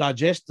non-Jews to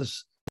digest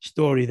this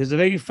story. There's a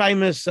very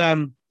famous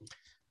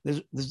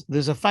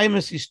there's a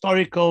famous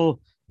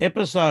historical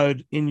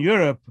episode in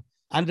Europe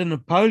under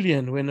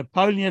Napoleon, where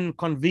Napoleon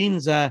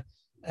convenes a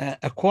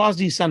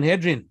quasi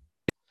Sanhedrin,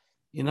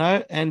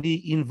 and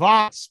he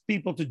invites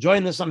people to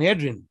join the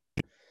Sanhedrin,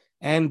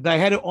 and they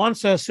had to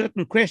answer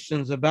certain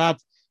questions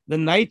about the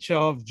nature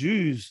of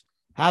Jews,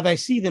 how they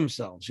see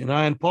themselves,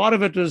 and part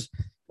of it was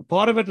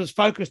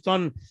focused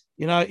on,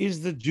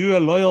 is the Jew a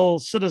loyal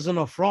citizen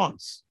of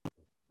France?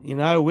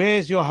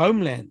 Where's your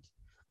homeland?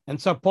 And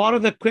so part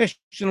of the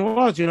question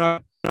was,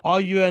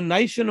 are you a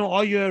nation or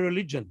are you a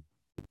religion?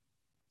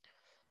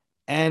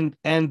 And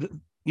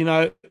you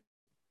know,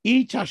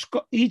 each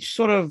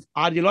sort of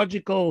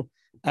ideological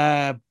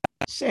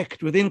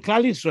sect within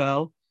Klal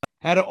Yisrael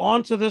had to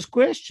answer this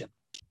question,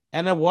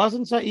 and it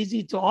wasn't so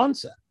easy to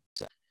answer.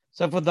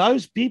 So for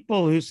those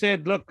people who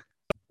said, look,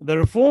 the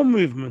reform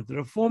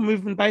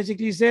movement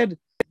basically said,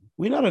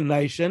 we're not a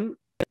nation,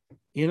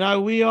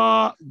 we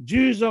are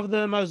Jews of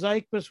the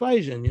Mosaic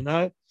persuasion,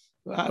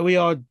 we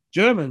are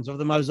Germans of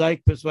the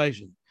Mosaic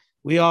persuasion.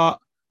 We are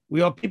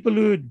people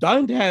who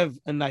don't have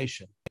a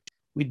nation.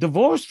 We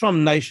divorced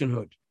from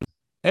nationhood.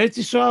 Eretz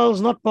Yisrael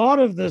is not part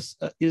of this,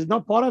 is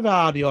not part of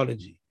our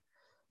ideology.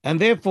 And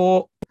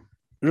therefore,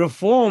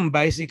 reform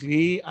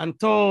basically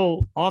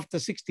until after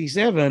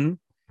 67,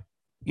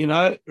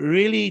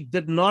 really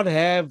did not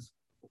have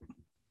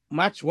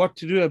much what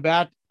to do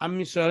about Am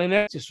Yisrael and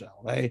Eretz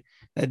Yisrael.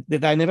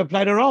 They never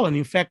played a role. And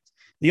in fact,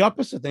 the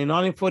opposite. In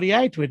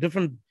 1948, where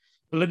different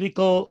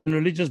political and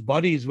religious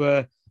bodies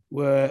were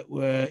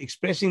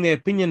expressing their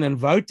opinion and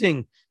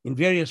voting in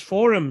various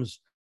forums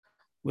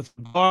with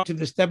regard to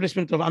the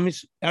establishment of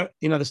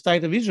the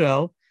state of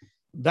Israel,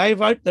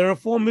 the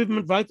reform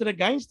movement voted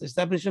against the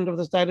establishment of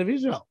the state of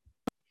Israel,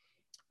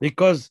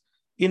 because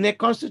in their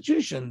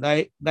constitution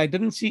they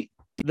didn't see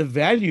the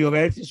value of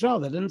Eretz Israel.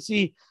 They didn't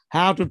see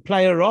how to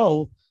play a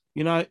role,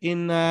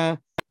 in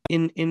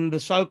the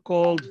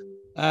so-called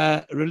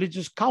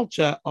religious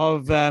culture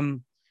of the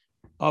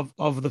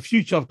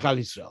future of Klal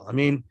Yisrael. I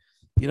mean,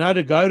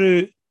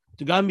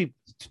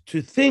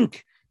 to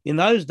think in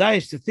those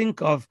days, to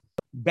think of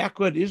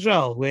backward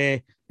Israel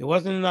where there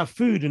wasn't enough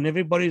food and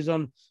everybody's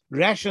on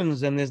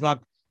rations, and there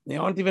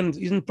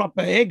isn't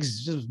proper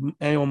eggs, just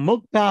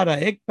milk powder,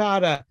 egg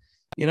powder,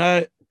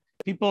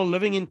 people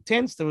living in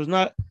tents. There was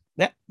no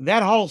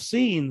that whole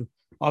scene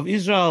of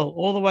Israel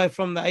all the way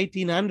from the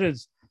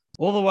 1800s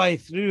all the way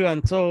through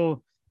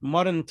until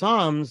modern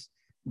times.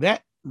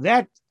 That's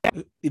where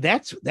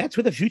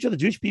the future of the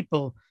Jewish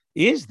people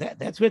is.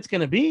 That's where it's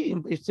going to be.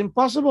 It's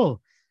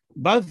impossible,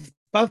 both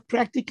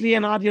practically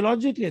and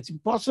ideologically. It's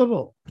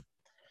impossible.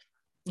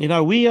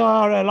 We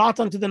are a light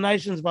unto the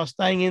nations by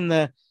staying in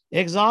the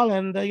exile,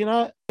 and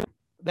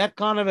that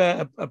kind of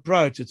a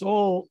approach. It's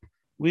all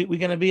we're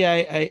going to be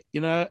a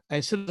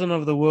citizen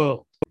of the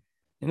world.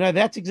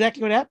 That's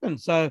exactly what happened.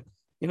 So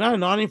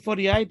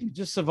 1948,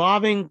 just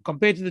surviving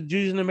compared to the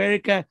Jews in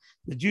America.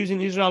 The Jews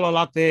in Israel are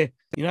like their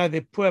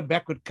poor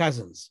backward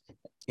cousins.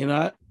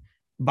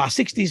 By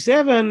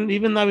 67,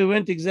 even though we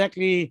weren't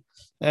exactly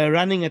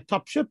running a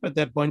top ship at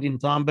that point in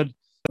time, but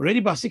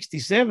already by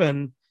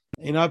 67,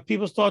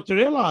 people start to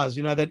realize,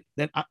 that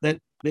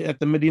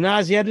the Medina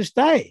is here to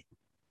stay,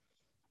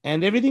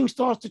 and everything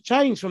starts to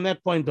change from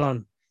that point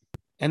on.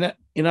 And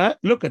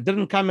look, it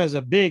didn't come as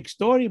a big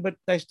story, but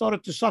they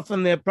started to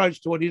soften their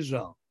approach toward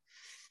Israel.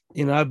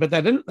 But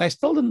they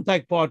still didn't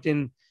take part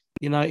in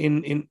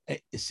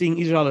seeing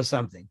Israel as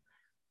something.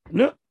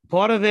 No,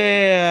 part of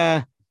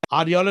their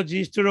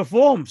ideology is to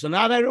reform. So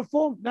now they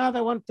reform. Now they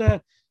want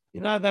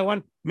they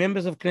want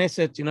members of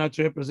Knesset,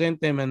 to represent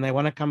them, and they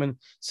want to come and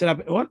set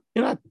up.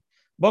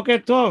 Boker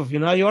Tov,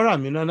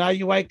 Yoram. Now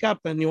you wake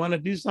up and you want to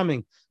do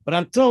something. But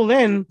until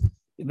then,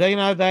 they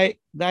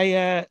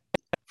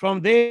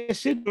from their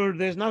Siddur,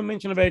 there's no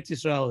mention of Eretz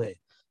Israel there.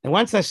 And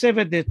once they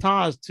severed their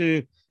ties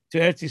to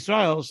Eretz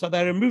Israel, so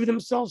they remove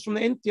themselves from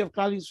the entity of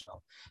Klal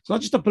Yisrael. It's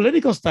not just a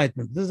political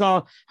statement. This is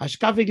our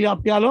hashkafik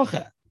li'al pi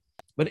halacha.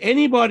 But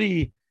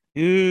anybody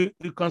who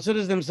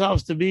considers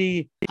themselves to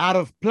be out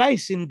of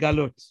place in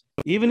Galut,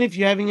 even if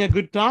you're having a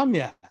good time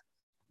here,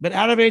 but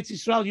out of Eretz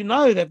Israel,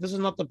 that this is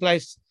not the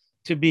place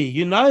to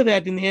be.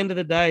 That in the end of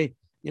the day,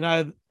 you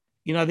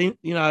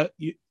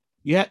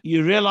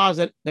realize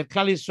that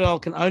Klal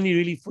Yisrael can only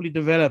really fully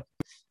develop,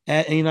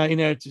 in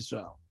Eretz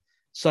Israel.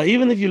 So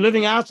even if you're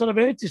living outside of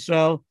Eretz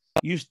Israel,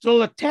 you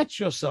still attach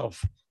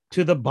yourself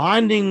to the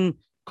binding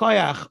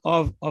koyach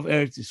of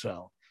Eretz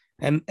Israel.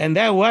 And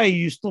that way,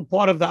 you're still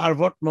part of the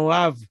Arvot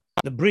Moav,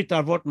 the Brit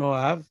Arvot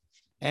Moav.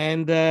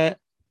 And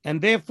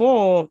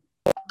therefore,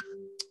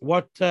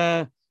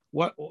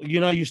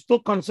 you're still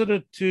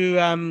considered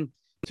to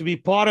be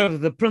part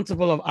of the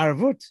principle of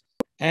Arvut,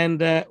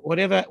 and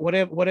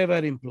whatever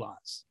it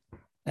implies.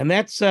 And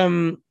that's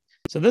so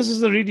this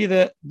is really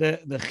the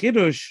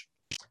chidush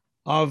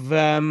of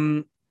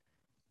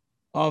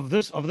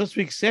this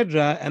week's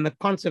Sedra, and the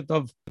concept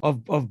of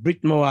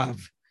Brit Moav,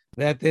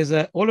 that there's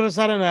all of a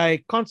sudden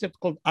a concept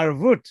called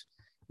Arvut,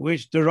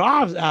 which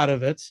derives out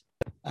of it,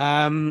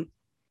 and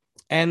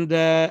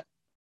it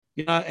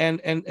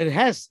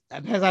has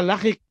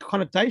halachic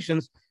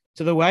connotations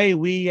to the way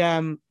we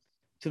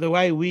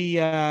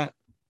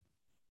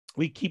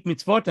keep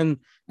mitzvot,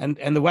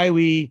 and the way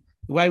we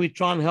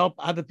try and help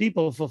other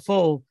people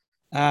fulfill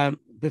the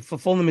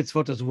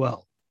mitzvot as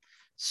well.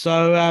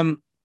 So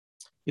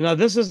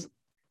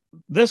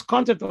this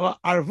concept of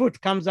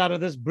arvut comes out of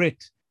this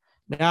Brit.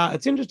 Now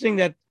it's interesting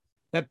that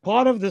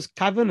part of this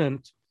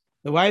covenant,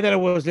 the way that it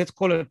was, let's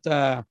call it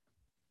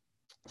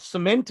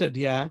cemented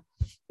here,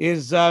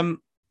 is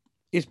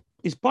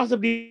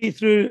possibly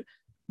through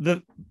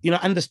the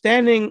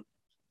understanding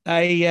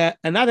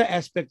another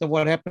aspect of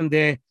what happened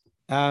there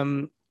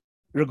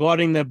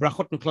regarding the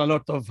brachot and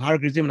klalot of Har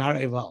Gerizim and Har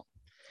Eval.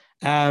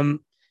 And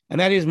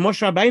that is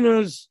Moshe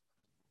Rabbeinu's,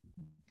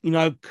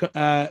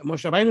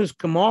 Moshe Rabbeinu's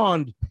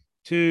command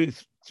through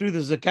the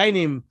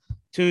Zakanim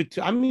to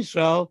Am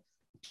Yisrael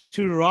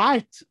to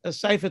write a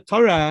Sefer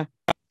Torah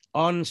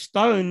on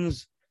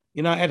stones,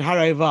 at Har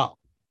Eval.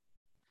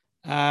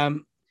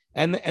 And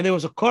there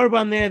was a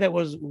korban there that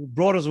was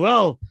brought as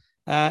well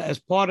as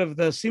part of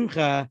the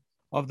simcha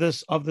of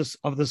this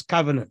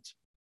covenant.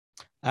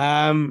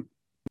 Now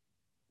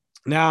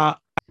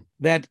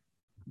that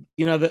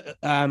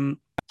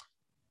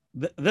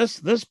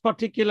this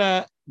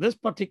particular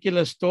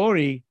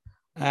story,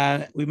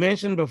 we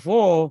mentioned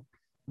before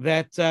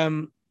that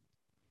the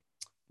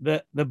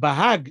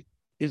Bahag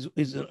is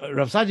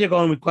Rav Saadia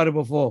Gaon we quoted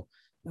before.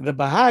 The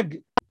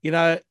Bahag,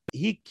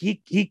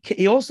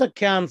 he also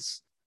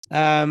counts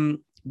the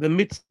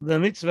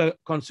mitzvah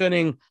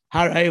concerning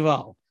Har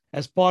Eval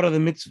as part of the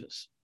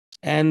mitzvahs,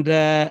 and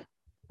the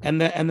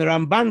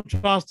Ramban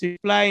tries to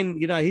explain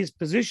his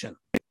position,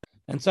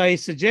 and so he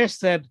suggests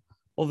that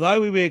although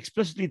we were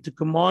explicitly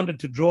commanded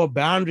to draw a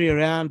boundary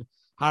around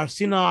Har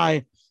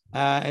Sinai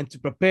and to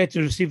prepare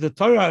to receive the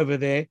Torah over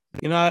there,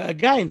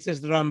 again,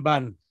 says the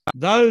Ramban,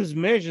 those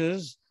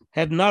measures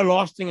had no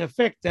lasting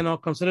effect and are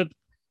considered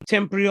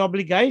temporary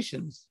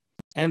obligations.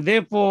 And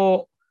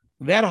therefore,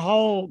 that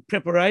whole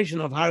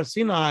preparation of Har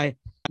Sinai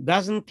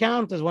doesn't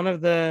count as one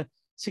of the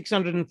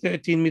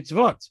 613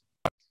 mitzvot.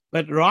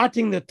 But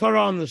writing the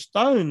Torah on the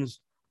stones,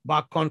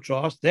 by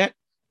contrast, that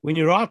when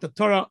you write the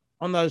Torah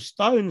on those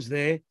stones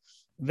there,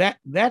 that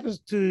is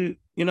to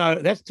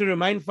that's to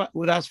remain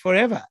with us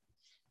forever,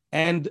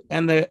 and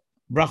the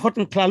brachot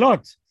and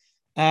klalot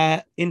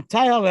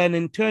entail an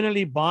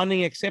internally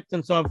binding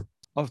acceptance of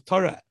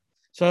Torah.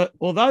 So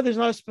although there's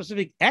no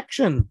specific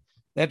action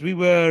that we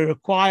were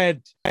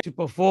required to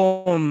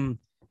perform,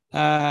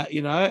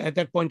 at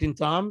that point in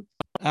time,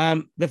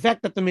 the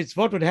fact that the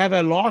mitzvot would have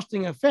a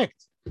lasting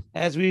effect,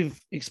 as we've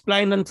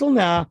explained until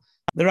now,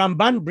 the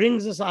Ramban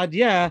brings this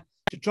idea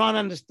to try and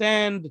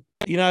understand,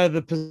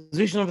 the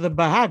position of the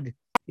Bahag,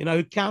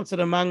 who counts it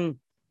among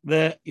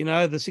the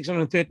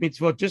 630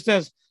 mitzvot, just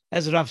as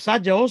Rav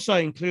Saadia also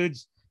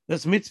includes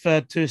this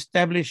mitzvah to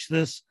establish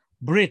this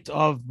brit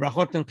of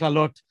brachot and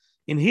klalot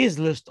in his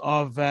list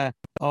of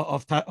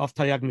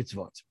Taryag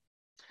mitzvot.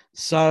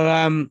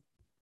 So,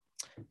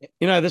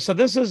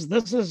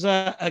 this is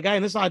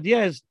again, this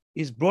idea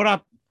is brought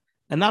up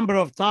a number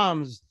of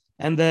times,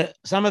 and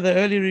some of the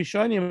early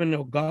Rishonim and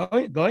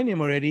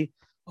Goinim already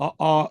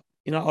are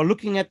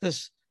looking at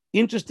this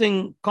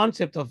interesting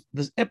concept of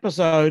this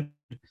episode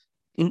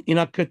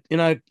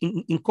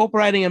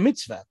incorporating a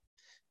mitzvah,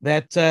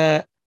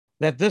 that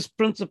this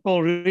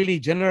principle really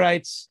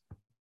generates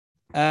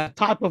a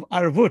type of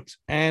arvut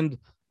and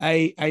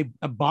a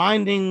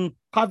binding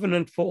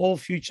covenant for all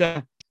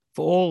future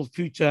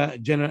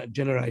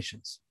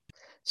generations.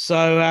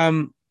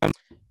 So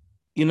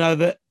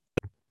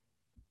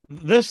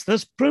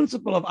this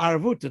principle of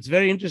arvut, it's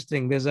very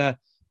interesting. There's a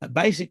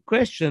basic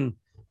question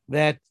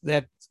that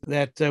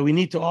we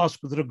need to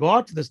ask with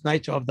regard to this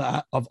nature of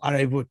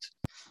arvut.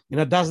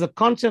 Does the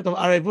concept of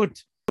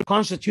arvut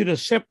constitute a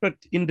separate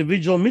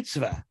individual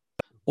mitzvah,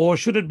 or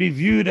should it be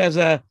viewed as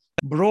a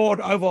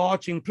broad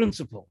overarching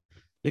principle?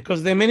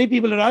 Because there are many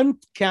people that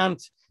don't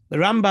count, the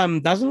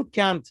Rambam doesn't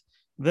count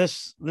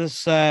this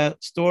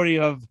story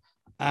of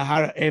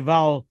Har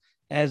Eval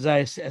as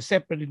a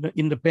separate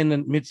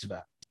independent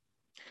mitzvah.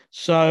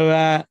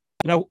 So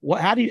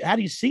how do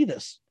you see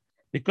this?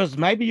 Because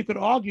maybe you could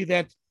argue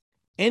that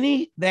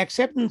the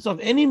acceptance of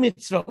any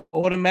mitzvah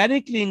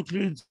automatically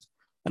includes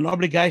an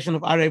obligation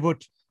of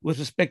arevut with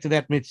respect to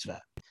that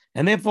mitzvah,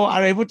 and therefore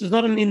arevut is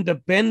not an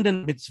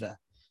independent mitzvah,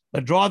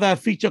 but rather a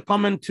feature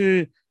common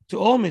to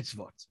all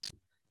mitzvot.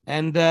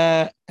 And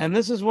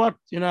this is what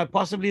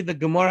possibly the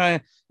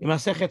Gemara in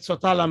Masechet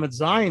Sotah Lamed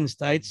Zayin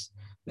states,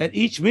 that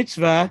each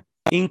mitzvah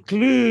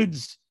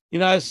includes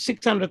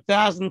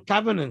 600,000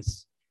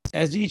 covenants,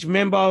 as each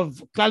member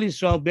of Klal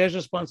Yisrael bears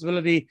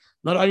responsibility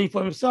not only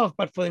for himself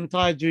but for the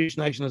entire Jewish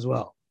nation as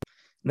well.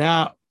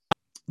 Now,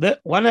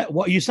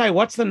 what you say,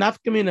 what's the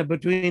nafkamina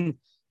between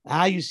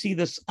how you see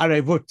this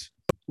arevut?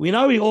 We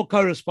know we're all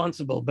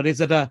co-responsible, but is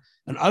it an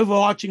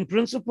overarching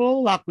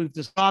principle like we've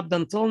described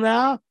until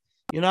now,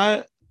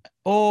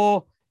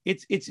 or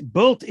it's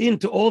built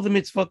into all the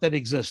mitzvot that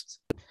exist?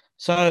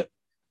 So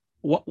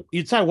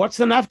you'd say, what's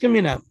the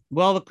nafkamina?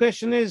 Well, the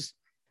question is,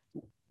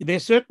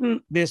 there's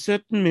certain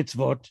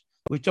mitzvot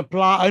which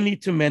apply only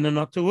to men and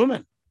not to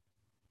women.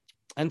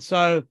 And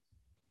so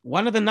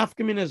one of the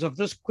nafkaminas of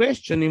this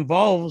question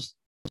involves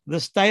the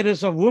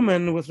status of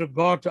women with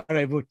regard to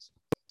arevut.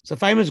 So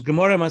famous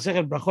Gemara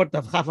Masechet Brachot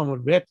Daf Chaf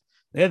Amud Bet,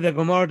 there the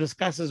Gemara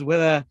discusses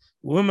whether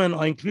women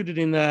are included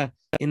in the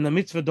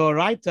mitzvah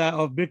doraita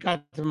of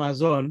Birkat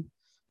Hamazon,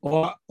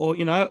 or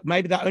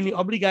maybe they're only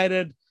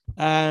obligated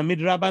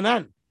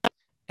midrabanan.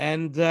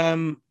 And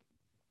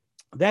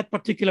that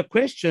particular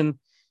question,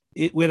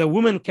 whether a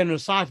woman can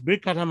recite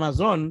Birkat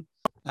Hamazon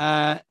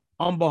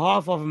on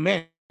behalf of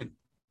men.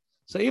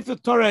 So if the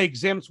Torah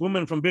exempts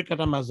women from Birkat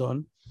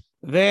Hamazon,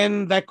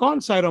 then they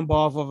can't say it on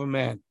behalf of a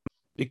man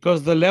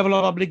because the level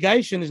of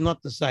obligation is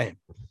not the same.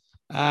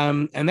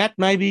 And that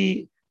may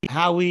be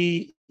how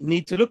we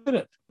need to look at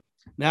it.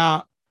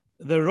 Now,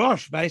 the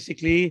Rosh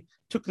basically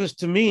took this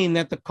to mean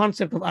that the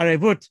concept of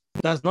Arevut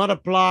does not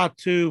apply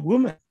to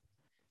women.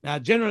 Now,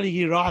 generally,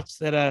 he writes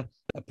that a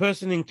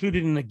person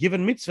included in a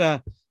given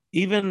mitzvah,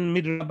 even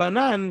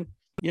midrabanan,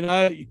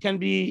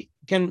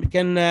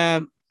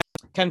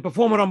 can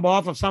perform it on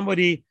behalf of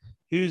somebody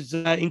who's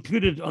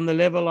included on the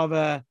level of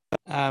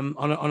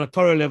on a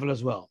Torah level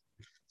as well.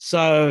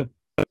 So,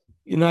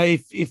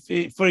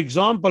 if for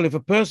example, if a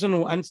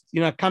person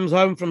comes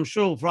home from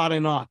shul Friday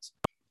night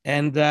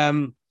and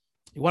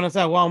you want to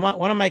say, well, I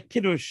want to make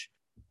kiddush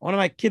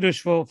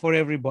for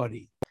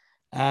everybody,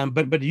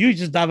 but you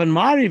just daven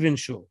Mariv in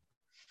shul,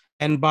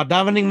 and by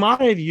davening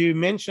Mariv, you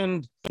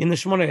mentioned in the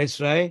Shemona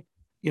Esrei,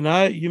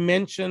 you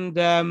mentioned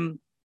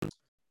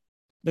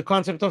the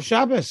concept of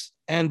Shabbos,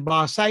 and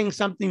by saying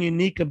something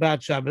unique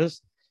about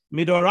Shabbos,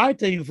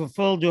 midoraita, you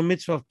fulfilled your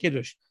mitzvah of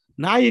kiddush.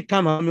 Now you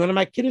come home, you want to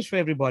make kiddush for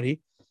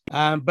everybody,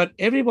 but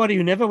everybody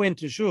who never went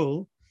to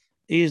shul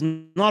is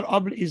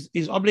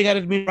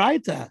obligated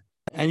midoraita,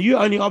 and you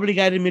only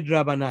obligated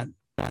midrabanan.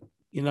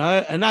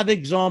 Another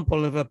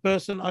example of a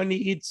person only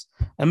eats,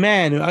 a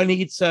man who only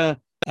eats a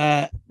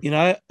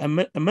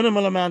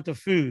minimal amount of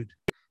food,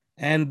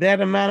 and that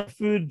amount of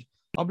food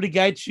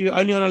obligates you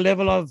only on a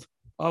level of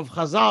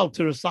Chazal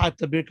to recite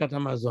the Birkat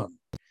Hamazon.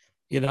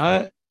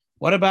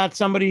 What about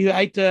somebody who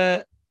ate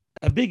a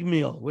big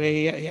meal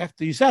where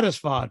you're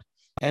satisfied,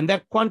 and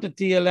that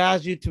quantity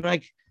allows you to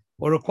make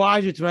or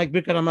requires you to make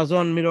Birkat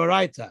Hamazon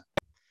midoraita.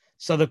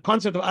 So the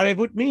concept of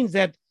Arevut means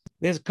that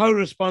there's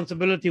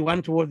co-responsibility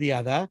one toward the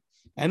other,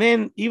 and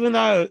then even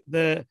though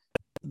the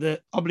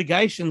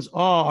obligations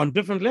are on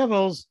different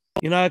levels,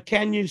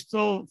 can you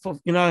still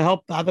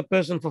help the other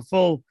person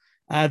fulfill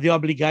the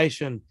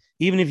obligation,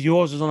 even if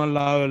yours is on a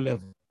lower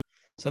level?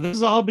 So this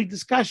is a whole big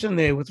discussion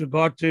there with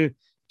regard to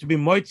be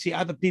moitzi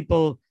other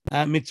people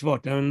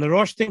mitzvot. And the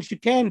Rosh thinks you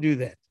can do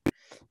that.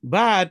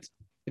 But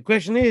the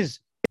question is,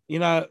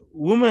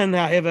 women,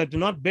 however, do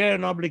not bear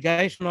an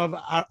obligation of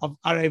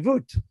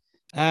arevut.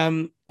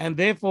 And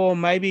therefore,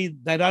 maybe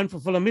they don't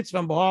fulfill a mitzvah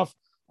on behalf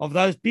of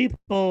those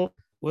people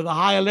with a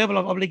higher level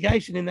of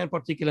obligation in that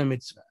particular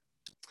mitzvah.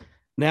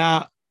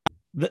 Now,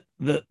 there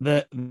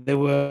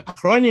were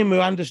Achronim who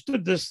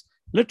understood this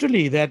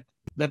literally, that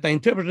they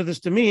interpreted this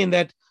to mean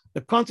that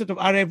the concept of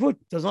arevut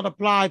does not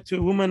apply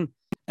to women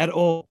at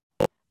all.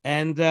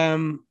 And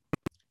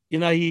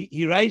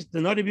he raised, the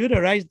Noda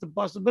B'Yehuda raised the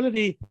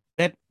possibility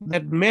that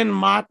men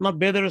might not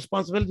bear the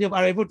responsibility of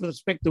arevut with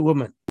respect to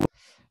women.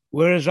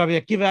 Whereas Rabbi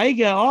Akiva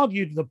Eiger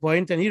argued the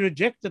point, and he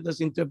rejected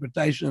this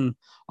interpretation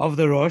of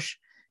the Rosh,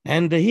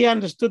 and he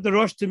understood the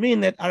Rosh to mean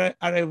that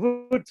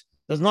arevut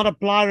does not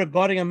apply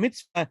regarding a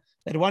mitzvah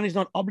that one is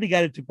not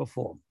obligated to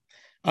perform.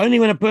 Only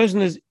when a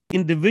person is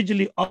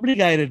individually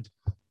obligated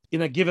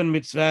in a given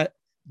mitzvah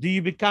do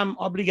you become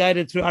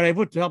obligated through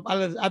arevut to help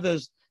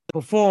others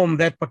perform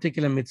that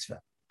particular mitzvah.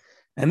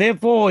 And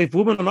therefore, if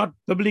women are not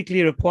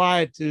biblically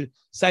required to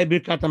say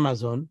Birkat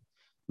Hamazon,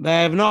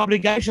 they have no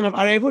obligation of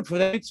arevut for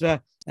that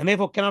mitzvah, and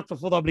therefore cannot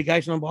fulfill the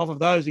obligation on behalf of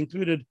those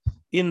included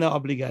in the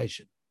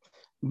obligation.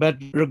 But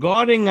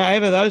regarding,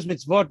 however, those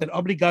mitzvot that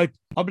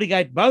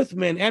obligate both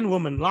men and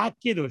women, like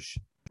Kiddush,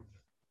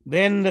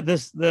 then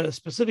the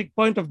specific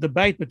point of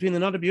debate between the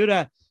Noda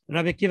B'Yehuda and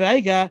Rabbi Akiva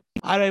Eiger,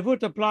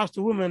 arevut applies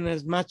to women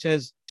as much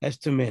as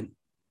to men.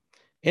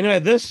 Anyway,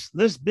 this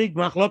big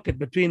machloket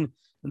between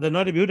the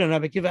Noda B'Yehuda and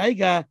Rabbi Akiva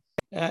Eiger,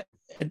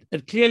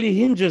 it clearly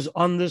hinges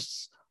on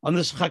this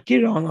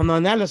chakira, on the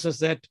analysis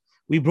that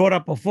we brought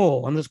up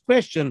before, on this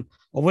question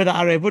of whether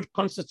arevut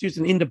constitutes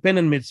an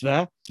independent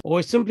mitzvah or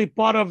is simply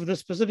part of the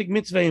specific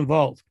mitzvah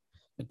involved.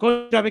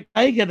 According to Rabbi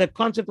Eiger, the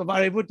concept of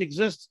arevut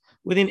exists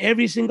within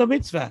every single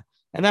mitzvah,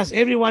 and thus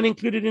everyone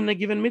included in a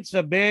given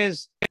mitzvah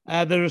bears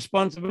the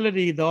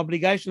responsibility, the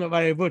obligation of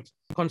arevut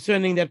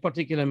concerning that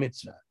particular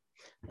mitzvah.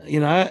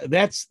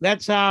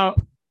 That's how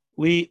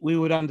we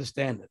would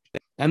understand it.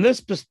 And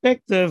this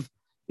perspective,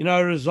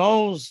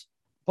 resolves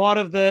part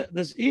of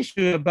this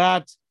issue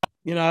about,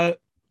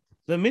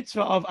 the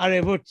mitzvah of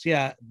arevut.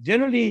 Yeah,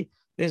 generally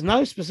there's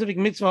no specific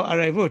mitzvah of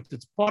arevut.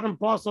 It's part and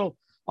parcel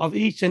of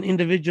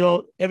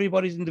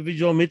everybody's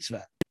individual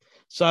mitzvah.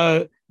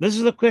 So this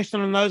is the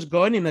question on those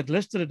Goanim that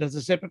listed it as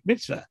a separate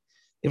mitzvah.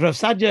 If Rav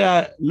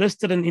Sadia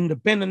listed an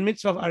independent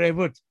mitzvah of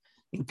arevut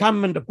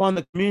incumbent upon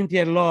the community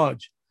at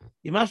large,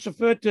 he must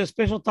refer to a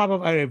special type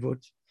of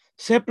arevut,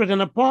 separate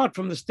and apart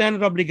from the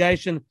standard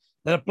obligation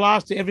that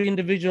applies to every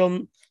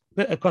individual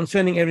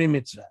concerning every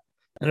mitzvah.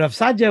 And Rav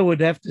Sadia would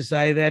have to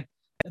say that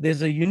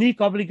there's a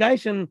unique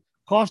obligation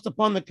cast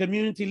upon the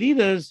community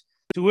leaders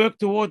to work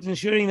towards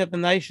ensuring that the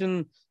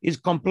nation is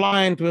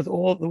compliant with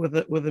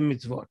the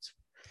mitzvot.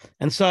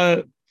 And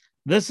so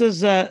this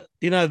is a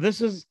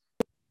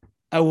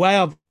way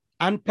of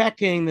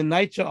unpacking the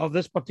nature of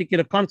this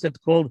particular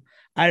concept called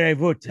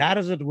arevut. How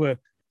does it work?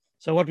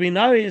 So what we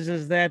know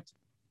is that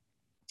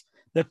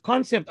the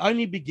concept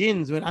only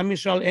begins when Am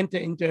Yisrael enter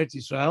into Eretz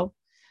Yisrael.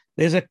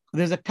 There's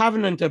a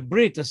covenant, a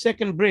brit, a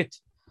second brit,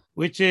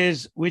 which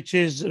is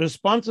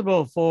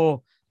responsible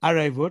for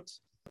Arevut,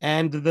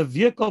 and the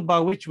vehicle by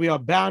which we are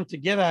bound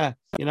together,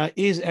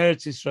 is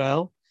Eretz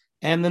Yisrael.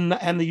 And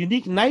the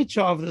unique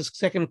nature of this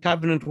second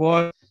covenant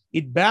was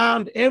it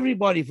bound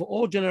everybody for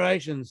all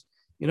generations,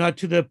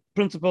 to the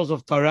principles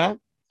of Torah,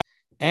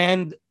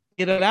 and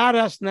it allowed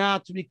us now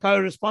to be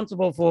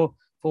co-responsible for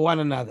one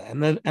another.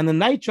 And the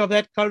nature of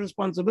that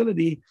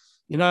co-responsibility,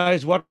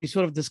 is what we're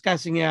sort of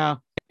discussing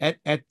now at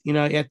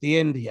the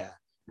end here.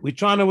 We're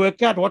trying to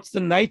work out what's the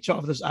nature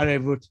of this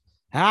arevut,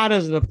 how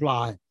does it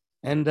apply,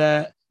 and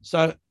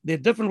so there are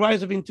different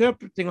ways of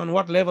interpreting on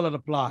what level it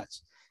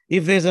applies.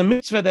 If there's a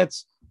mitzvah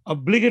that's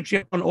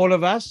obligatory on all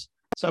of us,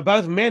 so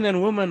both men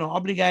and women are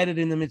obligated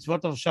in the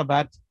mitzvot of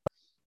Shabbat,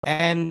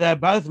 and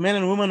both men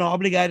and women are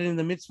obligated in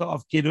the mitzvah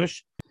of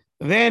Kiddush,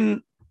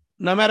 then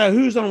no matter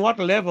who's on what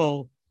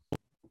level,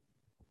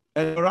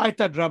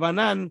 Raita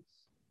Drabanan,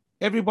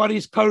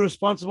 everybody's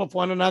co-responsible for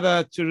one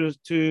another to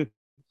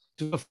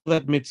fulfill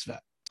that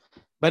mitzvah.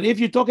 But if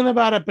you're talking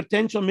about a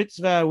potential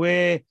mitzvah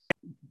where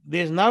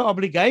there's no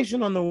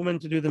obligation on the woman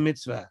to do the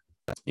mitzvah,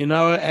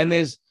 and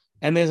there's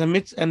a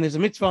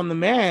mitzvah on the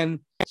man,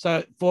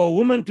 so for a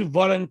woman to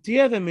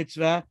volunteer the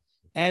mitzvah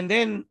and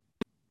then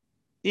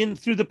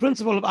through the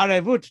principle of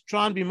arevut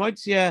try and be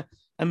motzia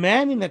a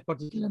man in that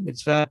particular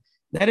mitzvah,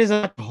 that is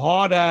a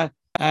harder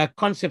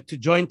concept to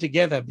join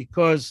together,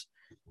 because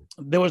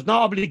there was no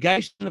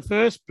obligation in the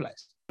first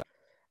place.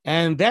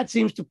 And that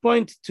seems to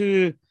point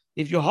to,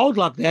 if you hold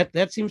like that,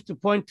 that seems to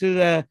point to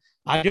the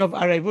idea of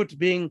arevut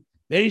being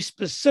very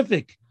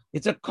specific.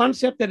 It's a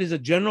concept that is a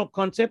general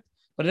concept,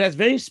 but it has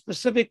very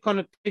specific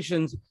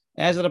connotations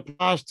as it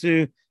applies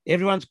to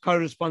everyone's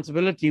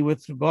co-responsibility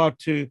with regard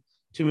to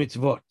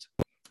mitzvot.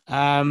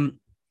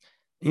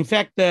 In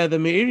fact, the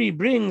Meiri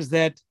brings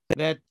that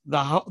the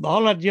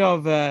whole idea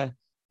of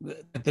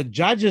the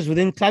judges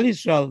within Klal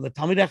Yisrael, the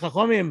Talmidei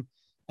Chachomim,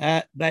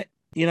 that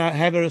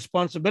have a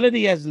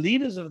responsibility as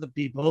leaders of the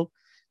people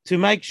to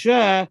make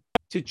sure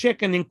to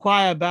check and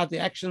inquire about the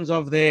actions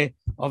of their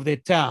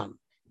town,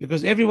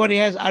 because everybody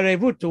has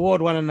arevut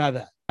toward one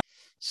another.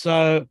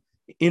 So,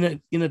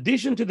 in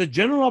addition to the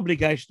general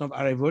obligation of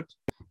arevut,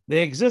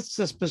 there exists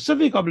a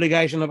specific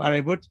obligation of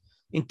arevut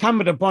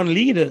incumbent upon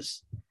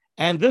leaders,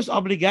 and this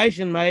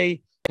obligation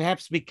may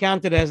perhaps be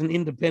counted as an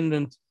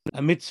independent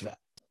mitzvah.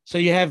 So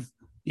you have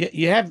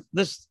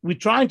this. We're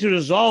trying to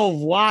resolve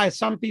why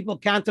some people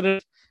counted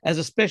it as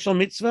a special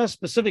mitzvah,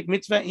 specific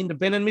mitzvah,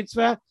 independent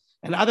mitzvah,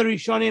 and other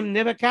Rishonim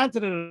never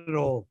counted it at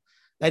all.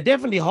 They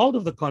definitely hold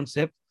of the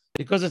concept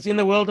because it's in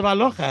the world of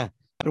halacha.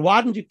 But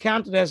why didn't you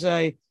count it as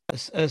a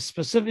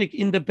specific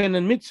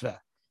independent mitzvah?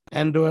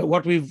 And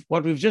what we've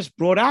just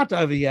brought out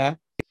over here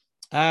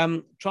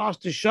tries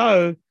to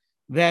show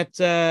that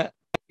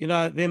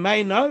there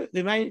may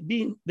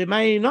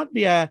not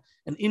be an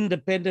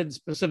independent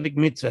specific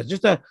mitzvah,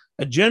 just a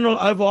general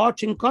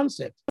overarching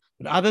concept.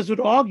 But others would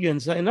argue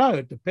and say, no,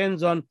 it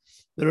depends on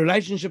the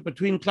relationship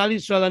between Klal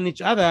Yisrael and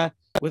each other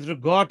with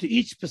regard to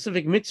each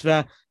specific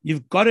mitzvah.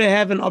 You've got to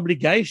have an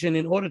obligation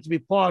in order to be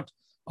part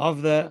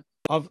of the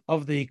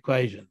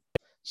equation.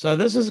 So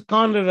this is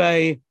kind of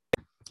a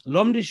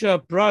Lomdisha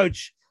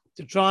approach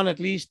to try and at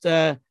least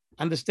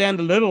understand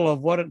a little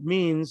of what it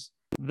means,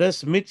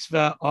 this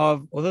mitzvah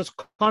or this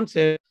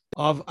concept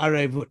of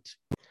arevut.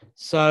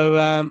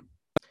 So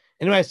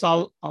anyway,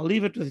 so I'll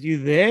leave it with you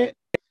there.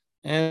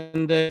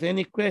 And if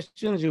any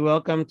questions, you're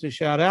welcome to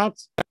shout out.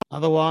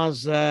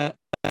 Otherwise,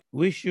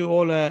 wish you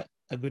all a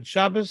good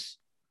Shabbos.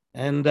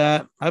 And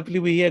hopefully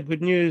we hear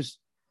good news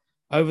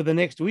over the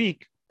next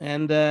week.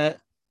 And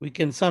we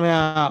can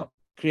somehow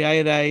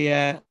create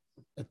a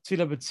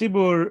tefillah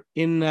b'tzibur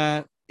in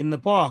the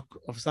park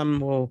of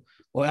some or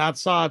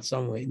outside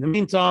somewhere. In the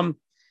meantime,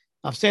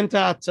 I've sent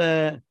out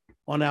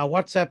on our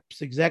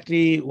WhatsApps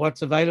exactly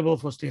what's available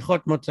for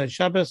Slichot Motzei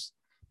Shabbos,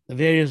 the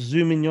various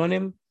Zoom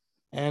inyonim,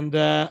 and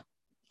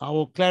I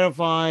will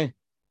clarify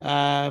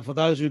for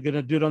those who are going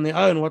to do it on their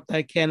own what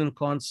they can and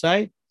can't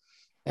say.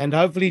 And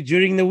hopefully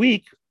during the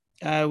week,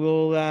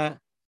 we'll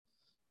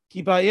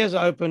keep our ears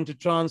open to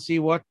try and see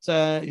what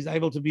is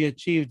able to be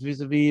achieved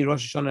vis-a-vis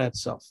Rosh Hashanah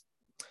itself.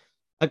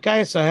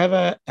 Okay, so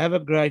have a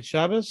great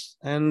Shabbos.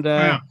 And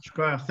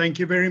thank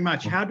you very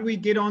much. How do we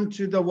get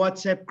onto the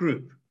WhatsApp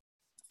group?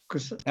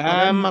 Because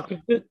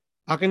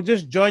I can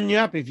just join you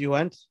up if you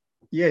want.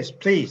 Yes,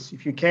 please,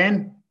 if you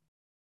can.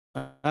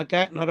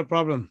 Okay, not a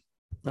problem.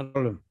 Not a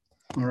problem.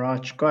 All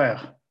right,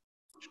 Shkoyach.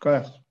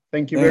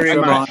 Thank you very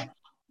much.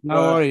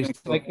 No worries.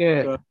 Take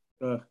care.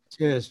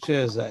 Cheers.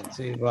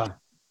 See you. Bye.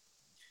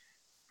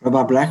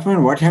 Rabbi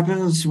Blackman, what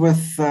happens with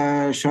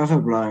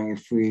shofar blowing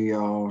if we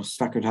are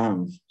stuck at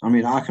home? I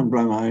mean, I can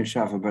blow my own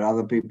shofar, but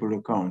other people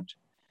who can't.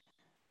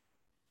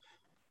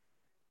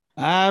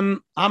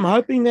 I'm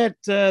hoping that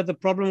the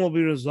problem will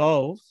be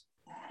resolved.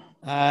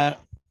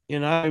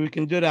 We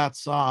can do it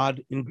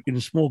outside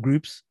in small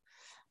groups.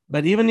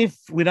 But even if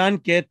we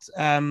don't get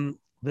the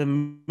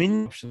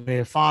mini option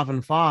where 5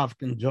 and 5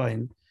 can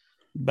join,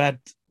 but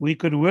we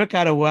could work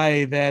out a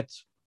way that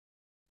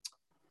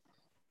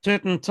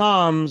certain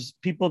times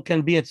people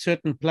can be at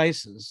certain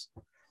places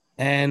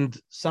and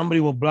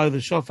somebody will blow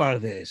the shofar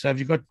there. So if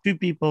you've got two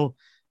people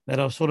that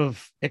are sort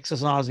of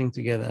exercising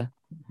together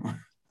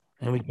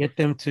and we get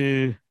them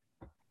to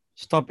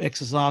stop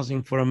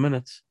exercising for a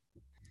minute,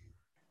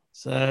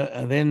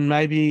 so then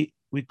maybe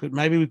we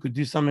could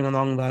do something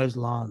along those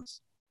lines,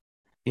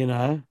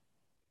 maybe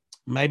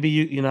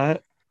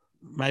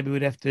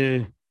we'd have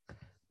to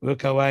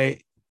work our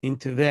way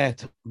into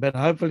that, but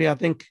hopefully I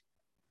think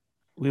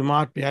we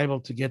might be able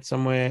to get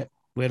somewhere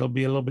where it'll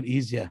be a little bit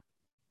easier.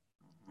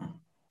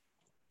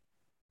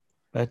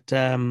 But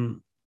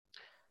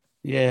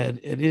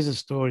it is a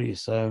story.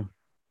 So,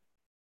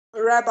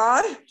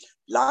 Rabbi,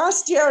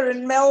 last year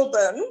in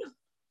Melbourne,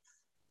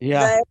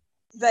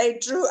 they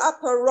drew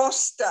up a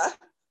roster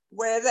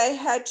where they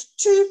had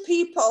two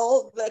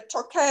people, the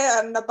Tokea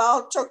and the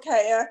Baal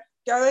Tokea,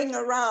 going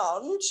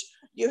around.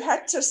 You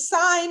had to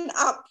sign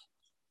up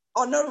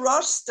on a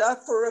roster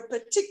for a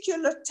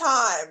particular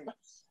time.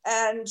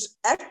 And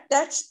at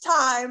that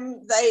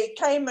time, they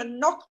came and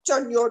knocked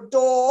on your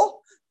door,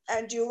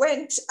 and you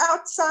went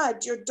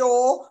outside your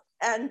door,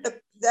 and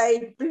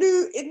they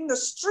blew in the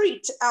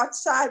street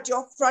outside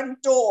your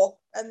front door,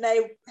 and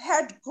they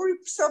had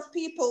groups of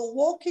people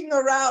walking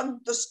around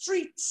the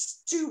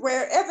streets to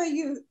wherever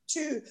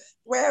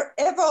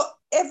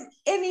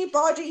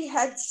anybody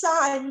had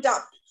signed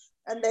up,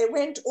 and they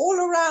went all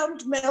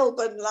around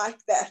Melbourne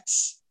like that,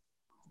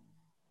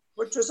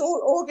 which was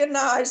all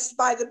organized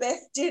by the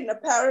Beth Din,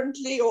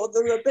 apparently, or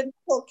the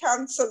Rabbinical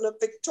Council of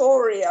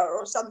Victoria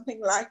or something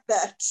like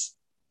that.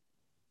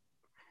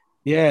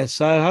 Yeah,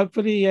 so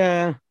hopefully,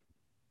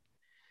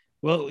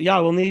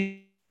 we'll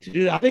need to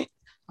do that.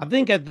 I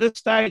think at this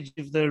stage,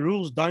 if the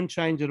rules don't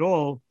change at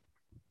all,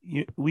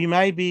 we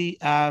may be,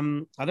 I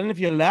don't know if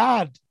you're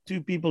allowed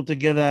two people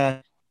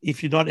together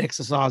if you're not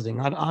exercising.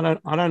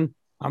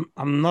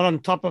 I'm not on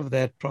top of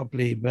that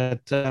properly,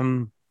 but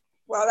it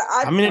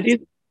is.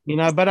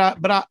 But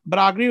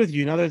I agree with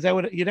you. In other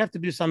words, you'd have to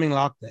do something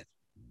like that.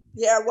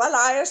 Yeah, well,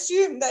 I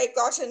assume they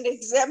got an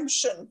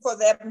exemption for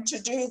them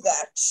to do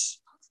that.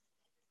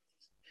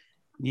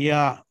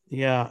 Yeah.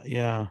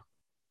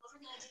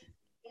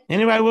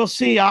 Anyway, we'll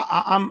see.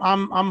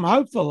 I'm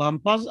hopeful.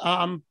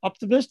 I'm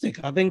optimistic.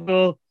 I think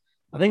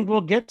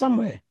we'll get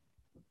somewhere.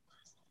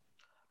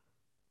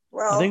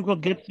 Well, I think we'll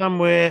get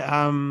somewhere.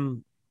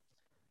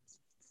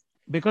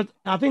 Because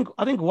I think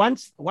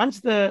once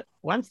the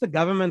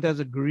government has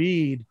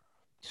agreed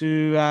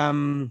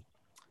to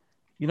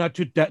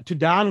to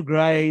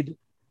downgrade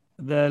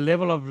the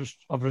level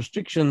of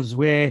restrictions,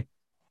 where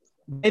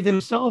they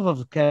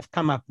themselves have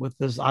come up with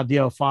this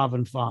idea of 5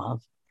 and 5,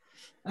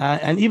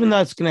 and even though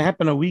it's going to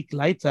happen a week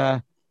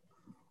later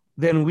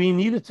than we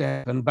need it to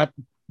happen, but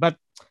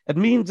it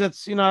means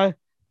it's the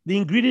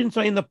ingredients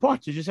are in the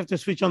pot. You just have to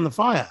switch on the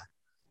fire.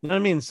 You know what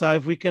I mean? So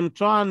if we can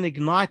try and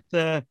ignite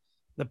the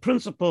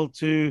principle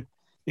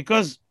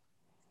because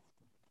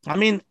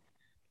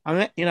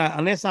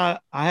unless I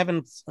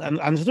haven't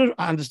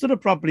understood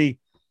it properly,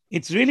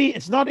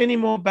 it's not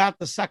anymore about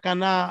the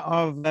sakana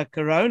of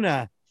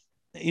corona,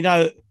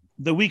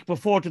 the week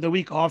before to the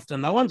week after.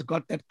 No one's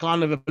got that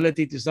kind of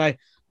ability to say,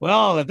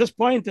 well, at this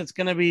point, it's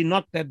going to be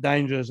not that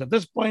dangerous. At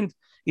this point,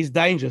 it's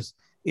dangerous.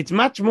 It's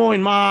much more,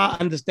 in my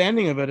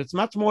understanding of it, it's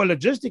much more a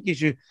logistic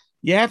issue.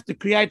 You have to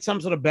create some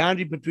sort of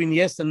boundary between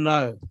yes and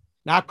no.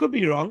 Now, I could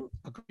be wrong,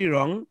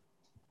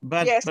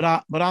 but yes.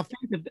 but I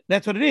think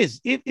that's what it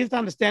is. If the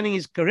understanding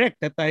is correct,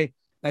 that they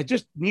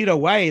just need a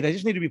way, they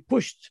just need to be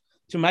pushed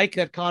to make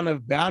that kind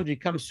of boundary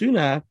come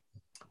sooner,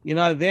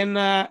 then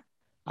I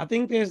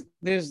think there's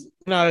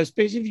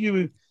especially if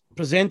you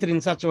present it in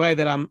such a way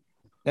that I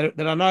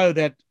know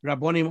that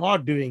Rabbonim are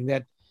doing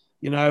that,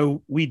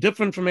 we're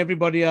different from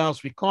everybody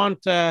else. We can't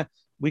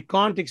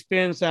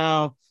experience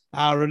our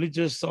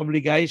religious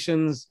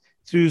obligations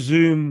through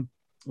Zoom.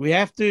 We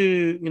have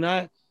to,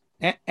 we'll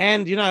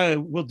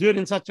do it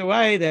in such a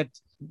way that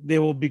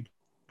there will be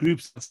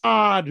groups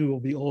outside who will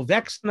be all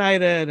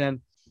vaccinated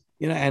and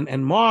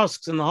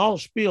masks and the whole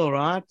spiel,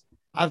 right?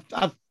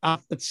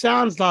 It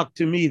sounds like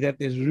to me that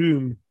there's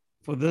room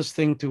for this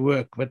thing to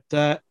work, but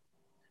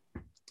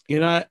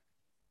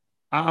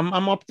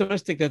I'm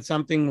optimistic that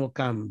something will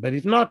come. But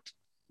if not,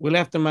 we'll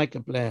have to make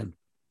a plan.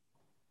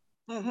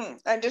 Mm-hmm.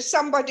 And is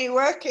somebody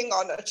working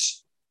on it?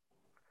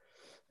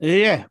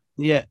 Yeah.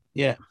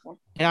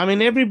 I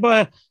mean,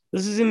 everybody.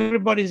 This is in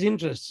everybody's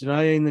interest,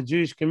 in the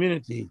Jewish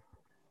community.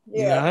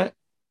 Yeah.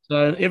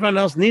 So everyone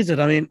else needs it.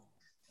 I mean,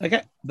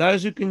 okay,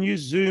 those who can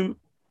use Zoom,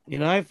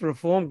 for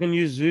reform can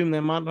use Zoom, they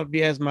might not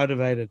be as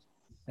motivated.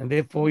 And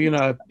therefore,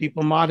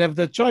 people might have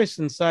the choice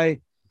and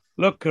say,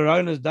 look,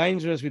 Corona is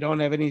dangerous. We don't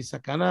have any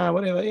sakana,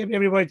 whatever.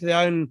 Everybody to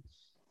their own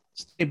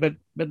state.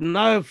 But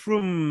no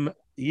from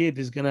Yid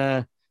is going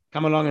to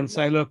come along and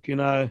say, look,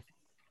 I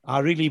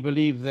really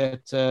believe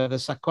that the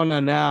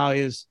sakana now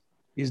is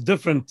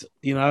different,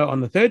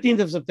 on the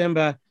 13th of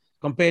September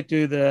compared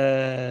to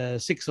the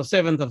 6th or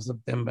 7th of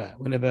September,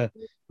 whenever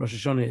Rosh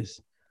Hashanah is.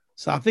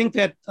 So I think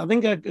a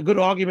good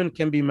argument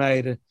can be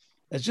made.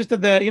 It's just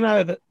that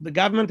the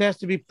government has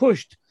to be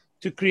pushed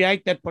to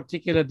create that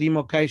particular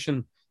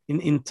demarcation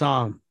in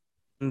time.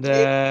 And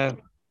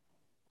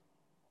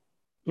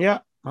yeah,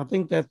 I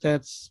think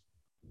that's.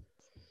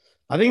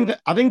 I think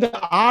the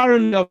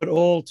irony of it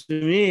all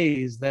to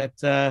me is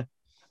that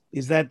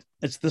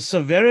it's the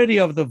severity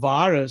of the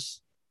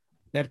virus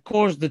that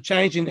caused the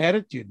change in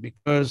attitude,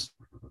 because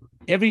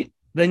the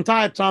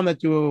entire time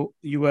that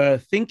you were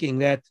thinking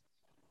that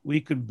we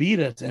could beat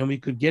it and we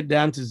could get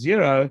down to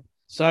zero,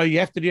 so you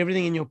have to do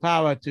everything in your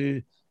power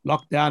to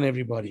lock down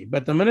everybody.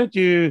 But the minute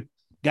you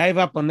gave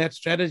up on that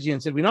strategy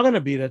and said we're not going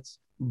to beat it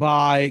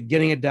by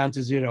getting it down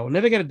to zero, we'll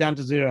never get it down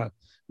to zero.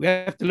 We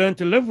have to learn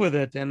to live with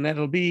it, and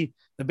that'll be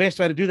the best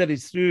way to do that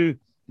is through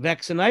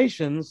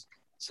vaccinations.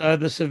 So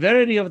the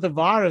severity of the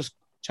virus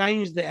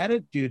changed the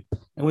attitude,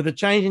 and with the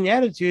change in the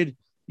attitude,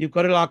 you've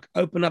got to like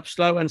open up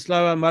slower and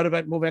slower,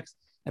 motivate more vaccines,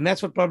 and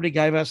that's what probably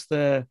gave us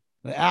the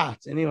out.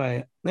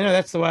 Anyway,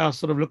 that's the way I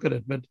sort of look at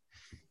it. But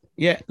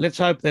yeah, let's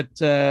hope there's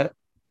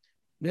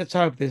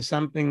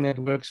something that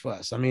works for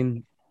us. I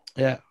mean,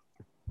 yeah,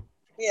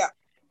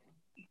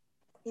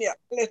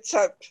 let's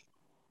hope.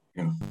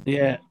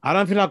 Yeah, I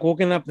don't feel like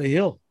walking up the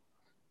hill,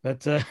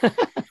 but so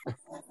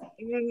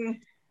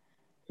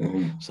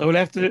we'll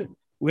have to.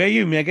 Where are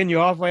you, Megan?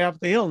 You're halfway up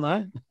the hill,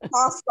 no?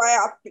 Halfway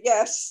up,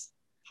 yes.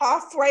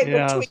 Halfway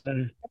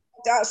between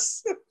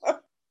us.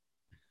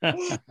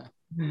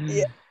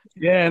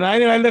 Yeah. And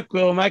anyway, look,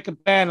 we'll make a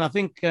plan. I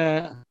think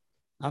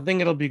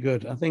it'll be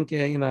good. I think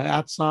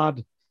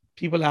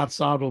people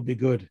outside will be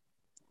good,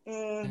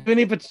 even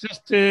if it's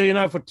just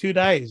for 2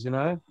 days.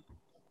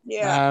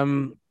 Yeah.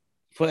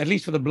 For at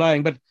least for the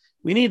blowing, but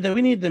we need a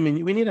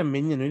minion. We need a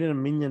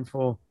minion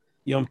for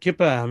Yom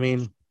Kippur. I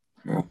mean,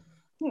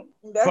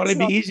 probably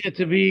be easier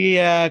to be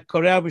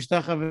Korea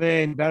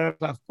B'Shtachave in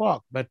Barraclough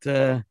Park, but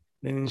than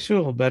in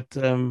Shul. But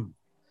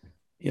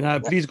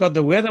please God,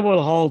 the weather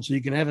will hold so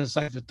you can have a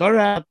Sefer Torah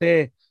out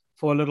there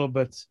for a little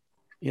bit.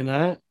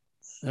 It'll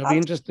be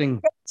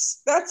interesting.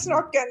 That's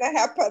not going to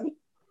happen.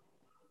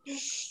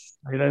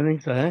 You don't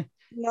think so? Eh?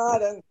 No, I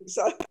don't think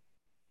so.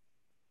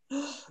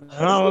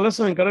 Oh, well,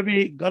 listen, gotta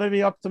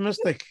be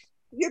optimistic.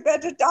 You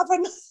better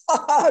daven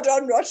hard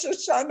on Rosh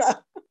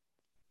Hashanah.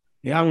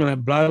 Yeah, I'm gonna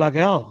blow like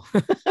hell.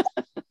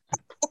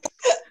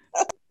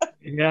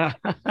 Yeah.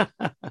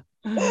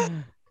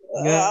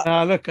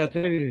 Yeah. Look, I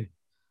tell you,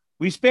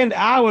 we spend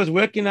hours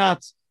working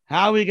out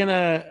how we're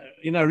gonna,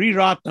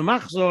 rewrite the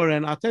machzor,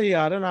 and I tell you,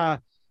 I don't know,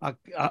 I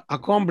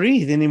can't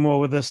breathe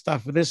anymore with this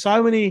stuff. There's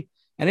so many.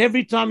 And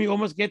every time you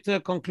almost get to a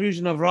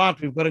conclusion of, right,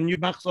 we've got a new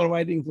machzor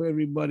waiting for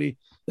everybody.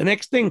 The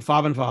next thing,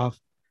 5 and 5.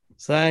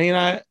 So,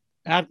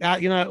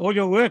 all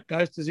your work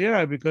goes to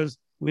zero because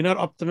we're not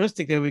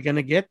optimistic that we're going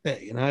to get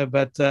there,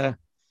 But I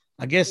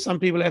guess some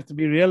people have to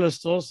be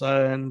realists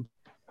also. And,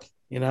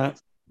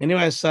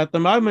 anyway, so at the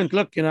moment,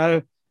 look,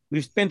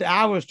 we've spent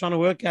hours trying to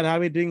work out how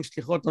we're doing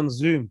shlichot on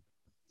Zoom.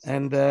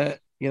 And,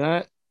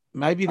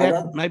 maybe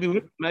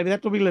that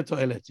will be the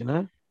toilet,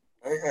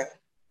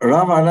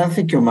 Rav, I don't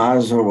think your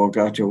mazel will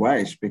go to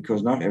waste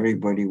because not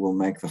everybody will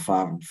make the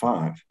 5 and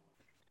 5.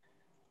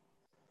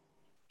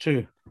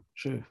 True.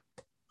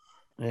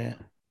 Yeah.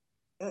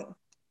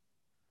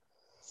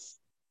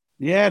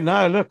 Yeah,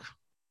 no, look,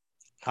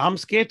 I'm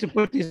scared to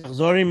put these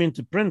Zorim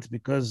into print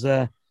because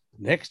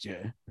next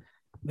year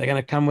they're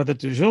going to come with it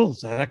to Jules.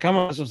 So that come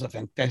was a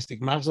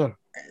fantastic Mazor.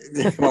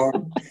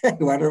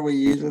 Why don't we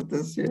use it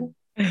this year?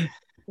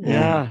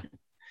 Yeah.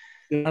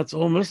 That's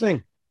all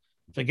missing.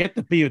 Forget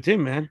the PUT,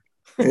 man.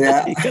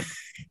 Yeah.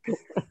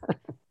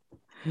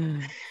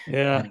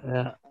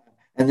 Yeah.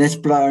 And let's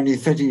blow only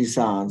 30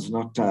 sounds,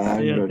 not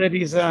 100. Yeah,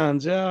 30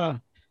 sounds, yeah.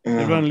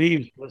 Everyone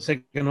leaves for the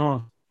second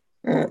half.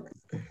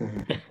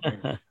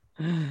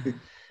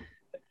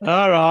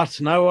 All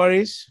right, no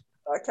worries.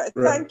 Okay,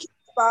 thank you.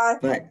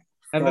 Bye.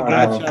 Have a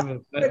great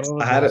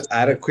Shabbat. I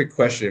had a quick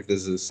question if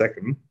there's a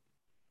second.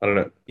 I don't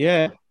know.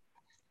 Yeah.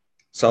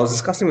 So I was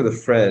discussing with a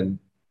friend,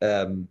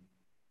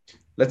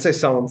 let's say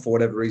someone for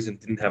whatever reason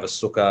didn't have a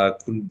sukkah,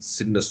 couldn't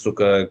sit in a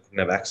sukkah, couldn't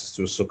have access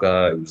to a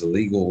sukkah, it was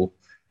illegal.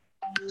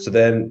 So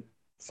then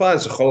fine,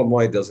 so Chol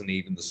Hamoed doesn't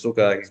eat in the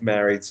sukkah, he's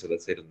married, so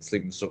let's say he doesn't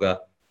sleep in the sukkah.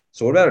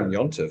 So what about in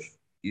Yontif?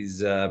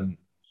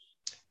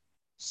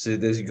 So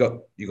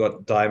you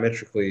got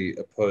diametrically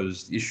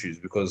opposed issues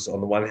because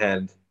on the one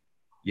hand,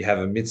 you have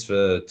a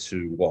mitzvah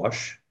to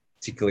wash,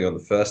 particularly on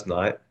the first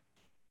night,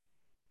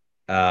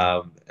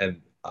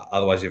 and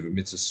otherwise you have a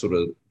mitzvah sort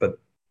of, but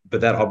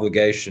that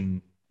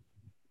obligation,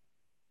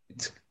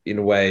 it's, in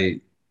a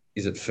way,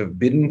 is it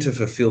forbidden to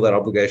fulfill that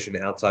obligation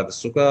outside the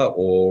sukkah,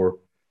 or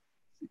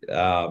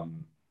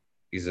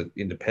is it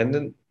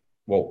independent?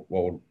 What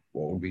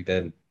would be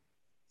then?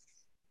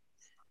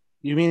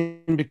 You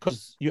mean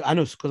because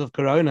because of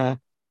Corona,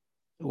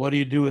 what do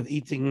you do with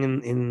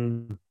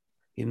eating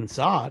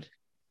inside?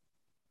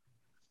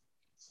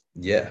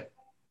 Yeah.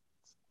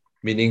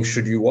 Meaning,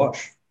 should you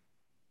wash?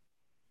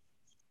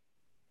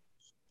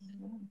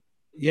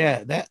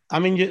 Yeah,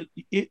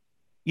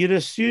 you'd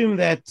assume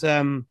that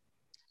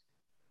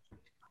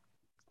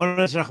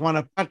Ones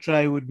Rahmana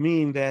Patre would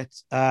mean that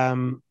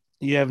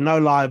you have no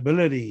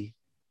liability.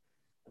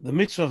 The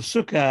mitzvah of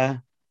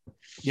sukkah,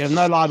 you have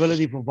no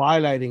liability for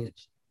violating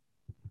it.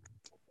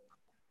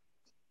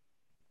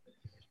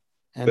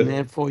 And But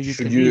therefore you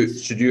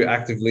should you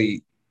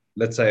actively,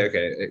 let's say,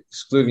 okay,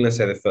 excluding, let's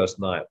say, the first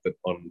night, but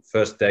on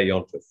first day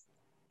Yom Tov,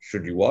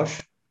 should you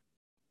wash?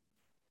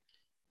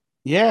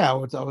 Yeah, I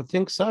would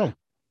think so.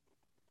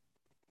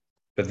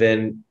 But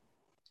then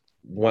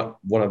what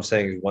I'm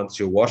saying is once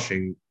you're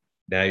washing,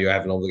 now you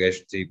have an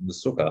obligation to eat in the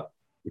sukkah,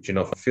 which you're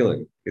not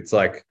fulfilling. It's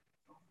like,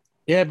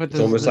 yeah, but it's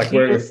almost like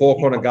wearing a fork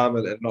on a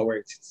garment and not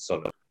wearing tzitzis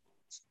on it.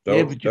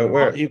 Don't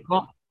wear it. You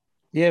can't.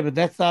 Yeah, but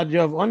that's the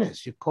idea of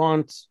honest. You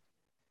can't,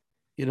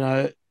 you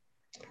can't.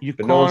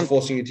 No one's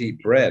forcing you to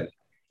eat bread.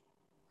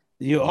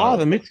 You are.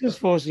 The mitzvah is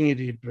forcing you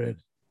to eat bread.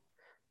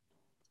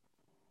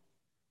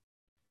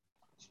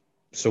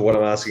 So what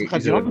I'm asking,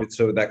 is it a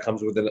mitzvah that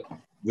comes with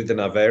an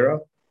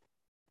Avera?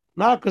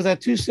 No, because they're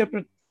two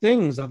separate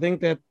things. I think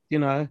that,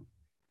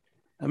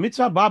 a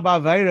mitzvah ba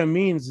Avera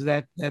means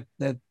that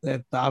the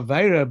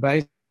Avera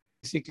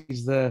basically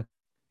is the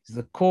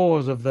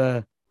cause of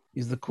the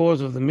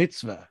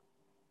mitzvah,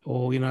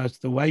 or it's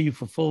the way you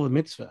fulfill the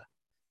mitzvah.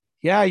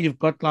 Yeah, you've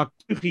got like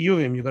two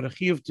chiyuvim. You've got a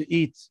chiyuv to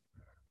eat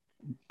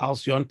al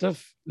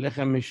yontef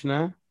lechem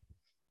mishnah,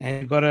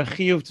 and you've got a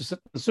chiyuv to sit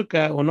in the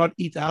sukkah or not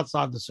eat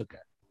outside the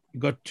sukkah.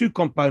 You've got two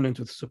components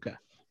with sukkah: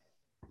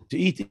 to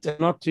eat it and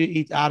not to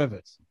eat out of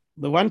it.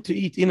 The one to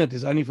eat in it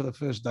is only for the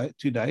first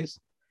 2 days,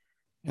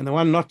 and the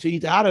one not to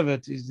eat out of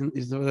it is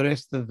the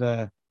rest of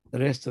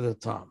the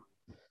time.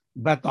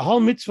 But the whole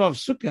mitzvah of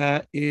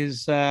sukkah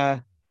is,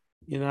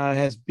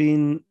 has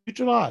been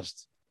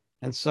neutralized,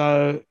 and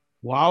so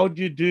why would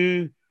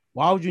you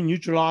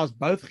neutralize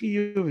both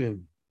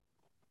chiyuvim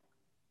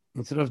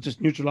instead of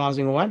just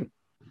neutralizing one?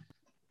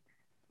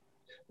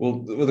 Well,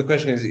 the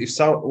question is,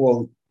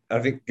 I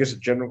think just a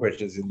general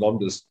question is in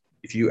Lomdas,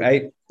 if you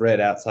ate bread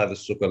outside the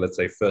sukkah, let's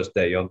say first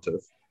day Yom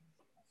Tov,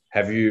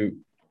 have you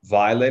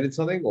violated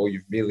something, or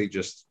you've merely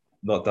just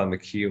not done the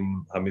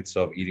kiyum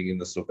hamitzvah of eating in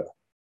the sukkah?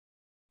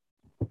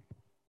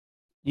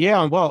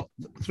 Yeah, well,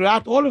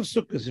 throughout all of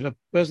sukkahs, if a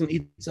person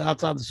eats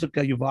outside the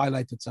sukkah, you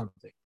violated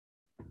something.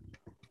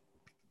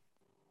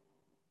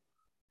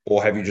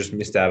 Or have you just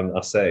missed out an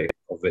asay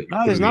of it?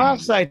 No, there's no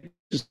asay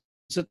to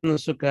sit in the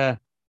sukkah.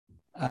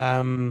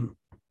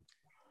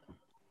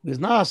 There's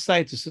no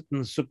asay to sit in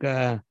the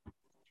sukkah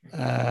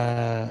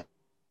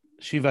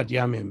shivat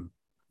yamim.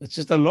 It's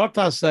just a lot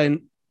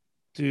asay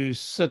to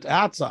sit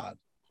outside.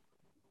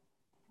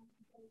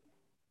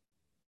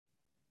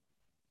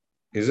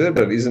 Is it?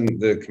 But isn't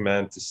the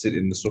command to sit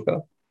in the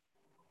sukkah?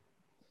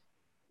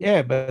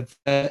 Yeah, but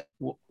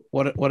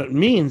what it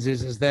means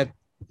is that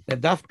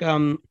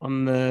dafka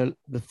on the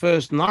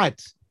first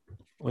night,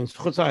 when it's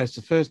chutzah, it's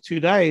the first 2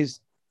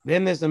 days,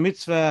 then there's a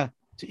mitzvah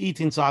to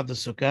eat inside the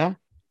sukkah,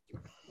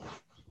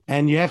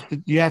 and you have to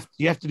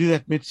do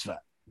that mitzvah.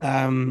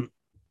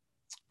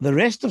 The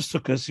rest of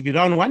sukkahs, if you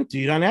don't want to,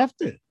 you don't have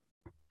to.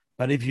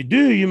 But if you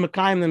do, you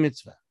mekayim the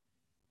mitzvah.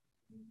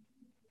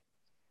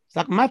 It's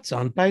like matzah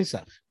on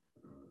Pesach.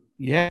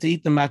 You have to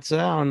eat the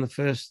matzah on the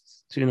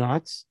first 2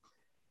 nights,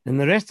 and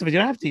the rest of it, you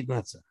don't have to eat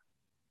matzah.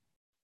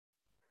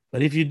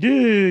 But if you do,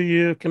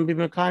 you can be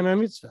mekayim a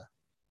mitzvah.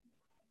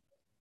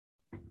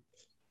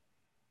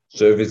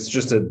 So if it's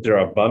just a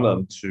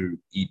derabanan to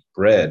eat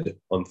bread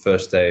on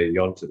first day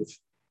Yom Tov,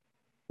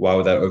 why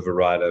would that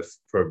override a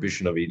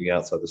prohibition of eating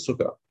outside the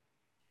sukkah?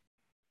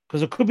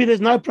 Because it could be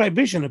there's no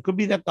prohibition. It could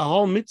be that the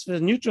whole mitzvah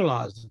is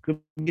neutralized. It could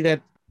be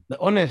that the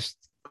honest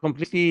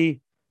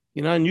completely,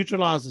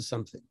 neutralizes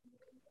something.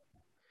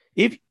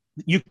 If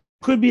you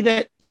could be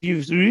that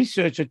you've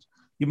researched it,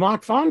 you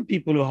might find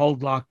people who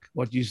hold like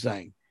what you're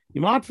saying.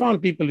 You might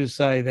find people who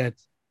say that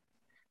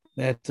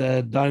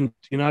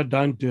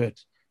don't do it.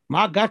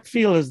 My gut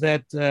feel is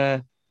that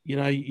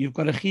you've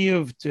got a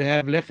chiyuv to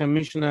have lechem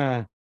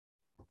mishnah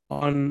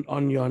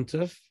on Yom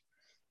Tov.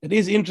 It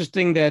is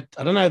interesting that,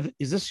 I don't know,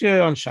 is this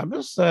year on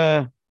Shabbos?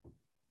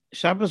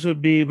 Shabbos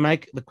would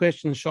make the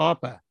question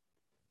sharper,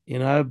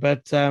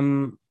 but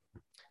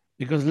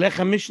because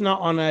lechem mishnah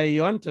on a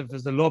Yom Tov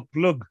is the law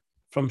plug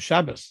from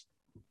Shabbos.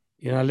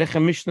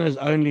 Lechem mishnah is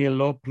only a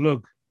law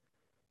plug,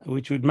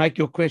 which would make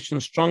your question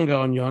stronger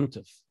on Yom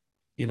Tov.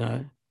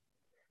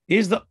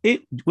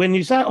 When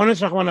you say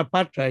honest rachmana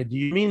patre, do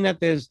you mean that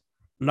there's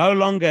no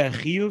longer a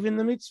chiyuv in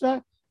the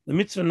mitzvah? The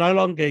mitzvah no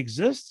longer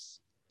exists?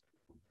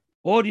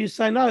 Or do you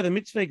say, no, the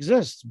mitzvah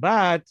exists,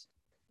 but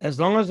as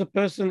long as the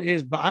person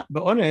is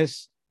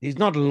honest, he's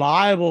not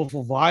liable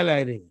for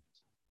violating it.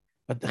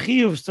 But the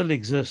chiyuv still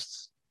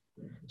exists.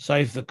 So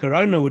if the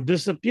corona would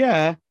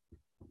disappear,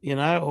 you'd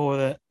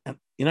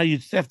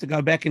have to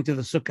go back into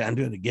the sukkah and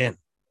do it again.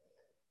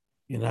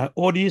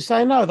 Or do you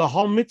say, no, the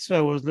whole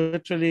mitzvah was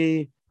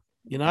literally,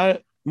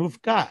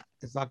 mufka.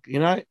 It's like,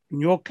 in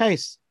your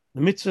case, the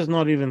mitzvah is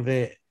not even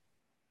there.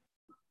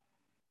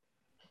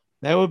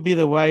 That would be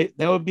the way,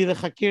 that would be the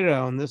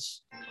chakira on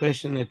this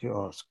question that you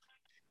ask.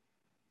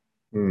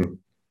 Mm.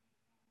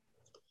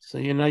 So,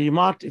 it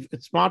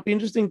might be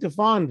interesting to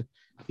find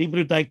people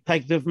who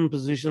take different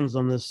positions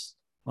on this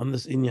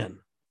inyan.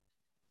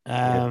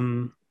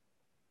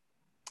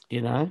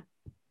 You know,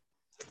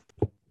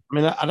 I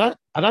mean, I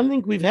don't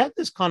think we've had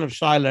this kind of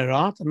Shiloh,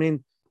 right? I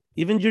mean,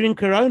 even during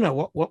Corona,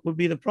 what would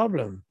be the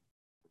problem?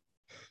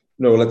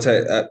 No, let's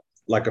say,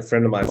 like a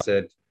friend of mine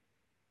said,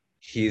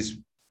 he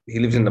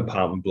lives in an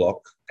apartment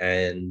block,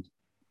 and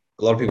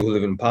a lot of people who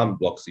live in apartment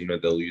blocks,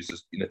 they'll use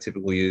this,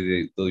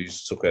 typically they'll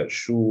use sukkah at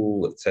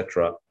shul,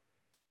 etc.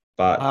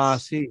 But I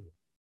see.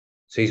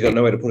 So he's got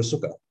nowhere to put a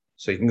sukkah.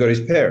 So he can go to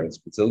his parents,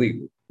 but it's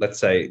illegal. Let's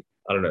say,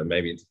 I don't know,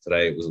 maybe until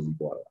today it was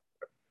illegal.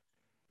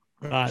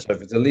 Right. So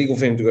if it's illegal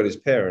for him to go to his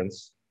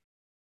parents.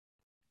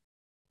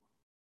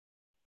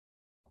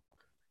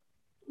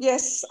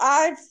 Yes,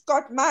 I've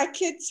got my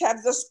kids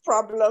have this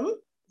problem.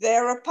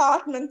 Their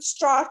apartment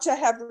strata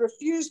have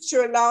refused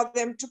to allow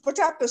them to put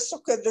up a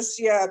sukkah this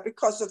year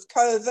because of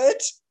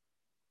COVID.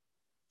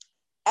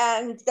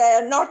 And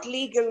they're not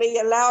legally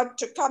allowed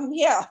to come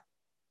here.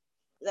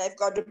 They've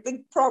got a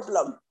big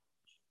problem.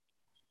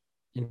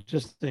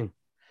 Interesting.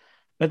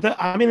 But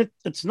I mean,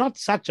 it's not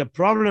such a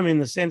problem in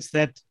the sense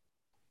that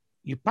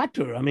you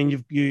patur. I mean,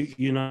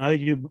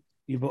 you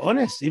were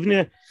honest.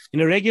 Even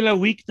in a regular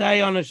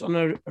weekday on a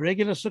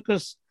regular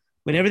sukkah,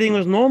 when everything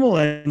was normal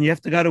and you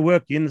have to go to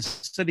work, you're in the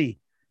city,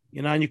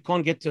 and you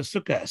can't get to a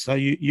sukkah, so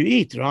you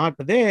eat, right?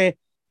 But there,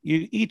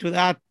 you eat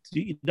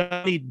you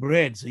don't eat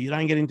bread, so you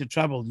don't get into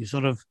trouble. You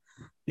sort of,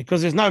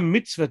 because there's no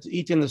mitzvah to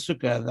eat in the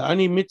sukkah. The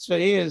only mitzvah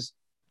is,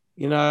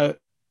 not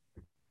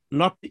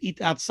to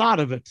eat outside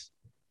of it.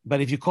 But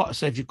if you can't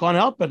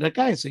help it,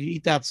 okay, so you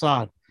eat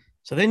outside.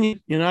 So then,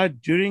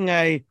 during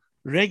a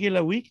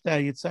regular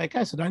weekday, you'd say,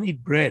 okay, so don't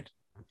eat bread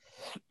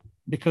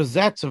because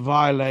that's a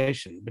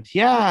violation. But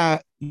yeah,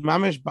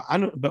 mamish,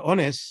 but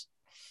honest,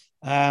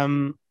 I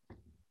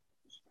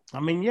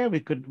mean, yeah, we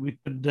could,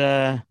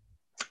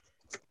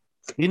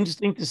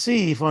 interesting to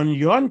see if on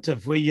Yom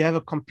Tov, where you have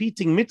a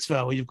competing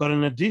mitzvah, or you've got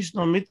an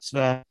additional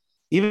mitzvah,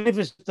 even if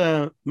it's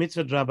the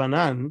mitzvah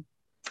drabanan,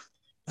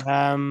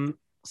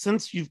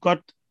 since you're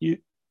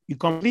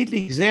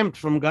completely exempt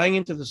from going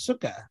into the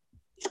sukkah,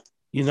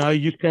 you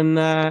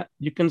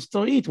can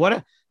still eat.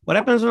 What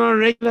happens on a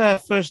regular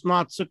first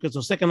night sukkahs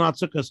or second night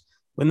sukkahs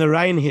when the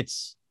rain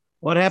hits?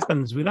 What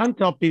happens? We don't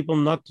tell people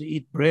not to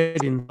eat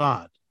bread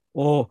inside,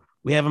 or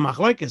we have a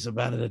machlokes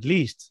about it at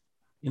least.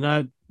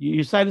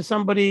 You say to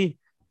somebody,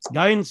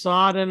 go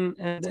inside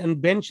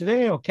and bench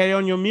there or carry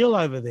on your meal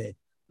over there.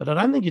 But I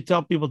don't think you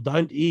tell people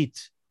don't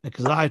eat a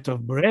kazayat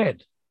of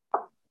bread.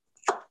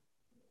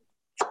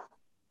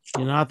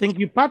 I think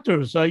you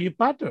patur, so you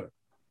patur.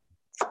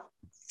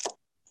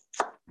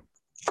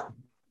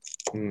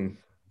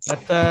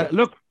 But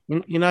look,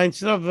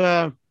 instead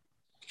of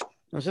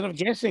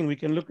guessing, we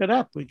can look it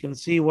up. We can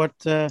see what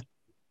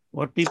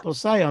people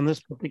say on this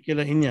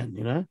particular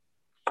inyan.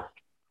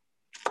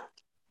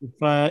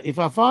 If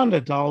I find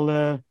it,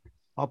 I'll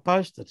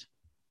post it.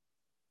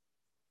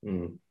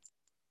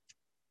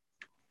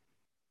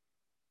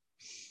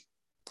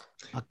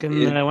 I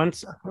can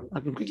once I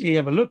can quickly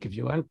have a look if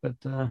you want, but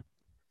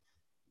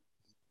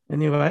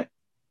anyway,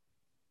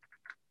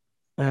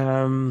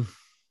 let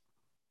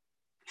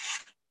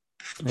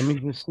me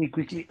just see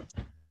quickly.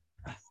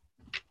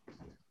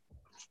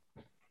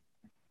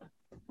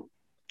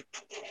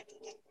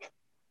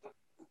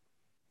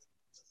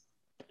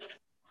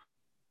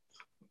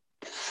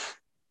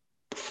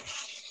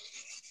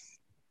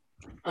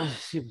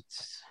 Shoot.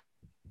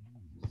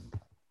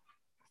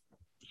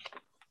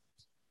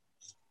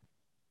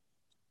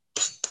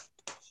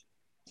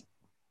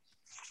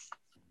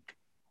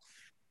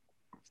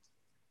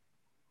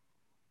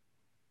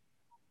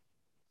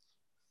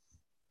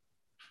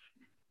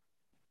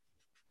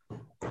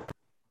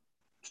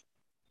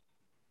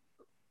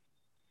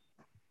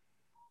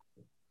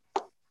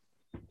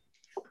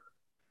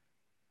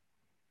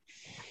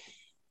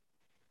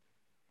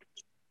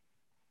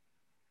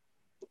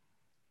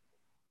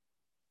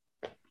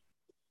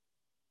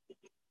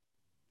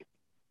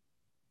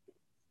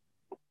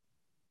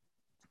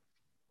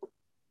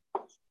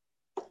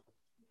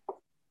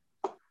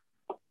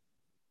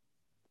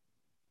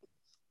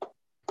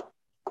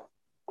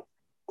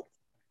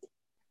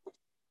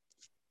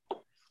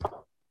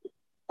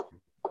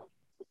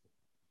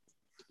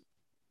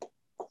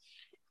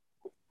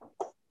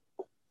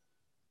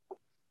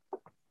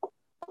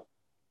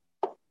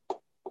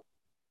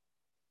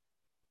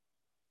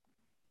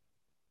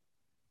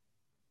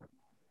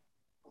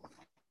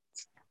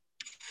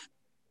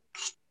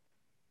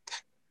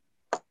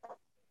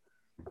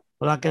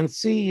 Well, I can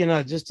see,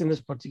 just in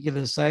this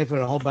particular cipher,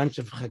 a whole bunch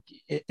of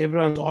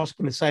everyone's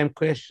asking the same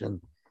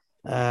question.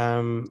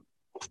 But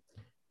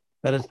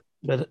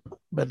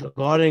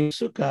regarding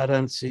sukkah, I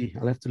don't see.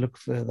 I'll have to look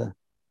further.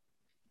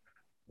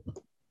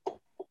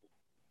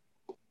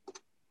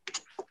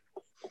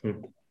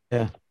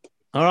 Yeah.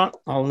 All right.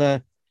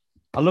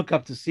 I'll look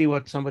up to see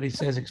what somebody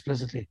says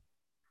explicitly.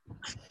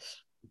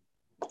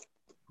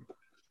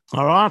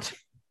 All right.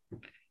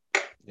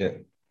 Yeah.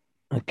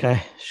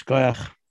 Okay. Shkoyach.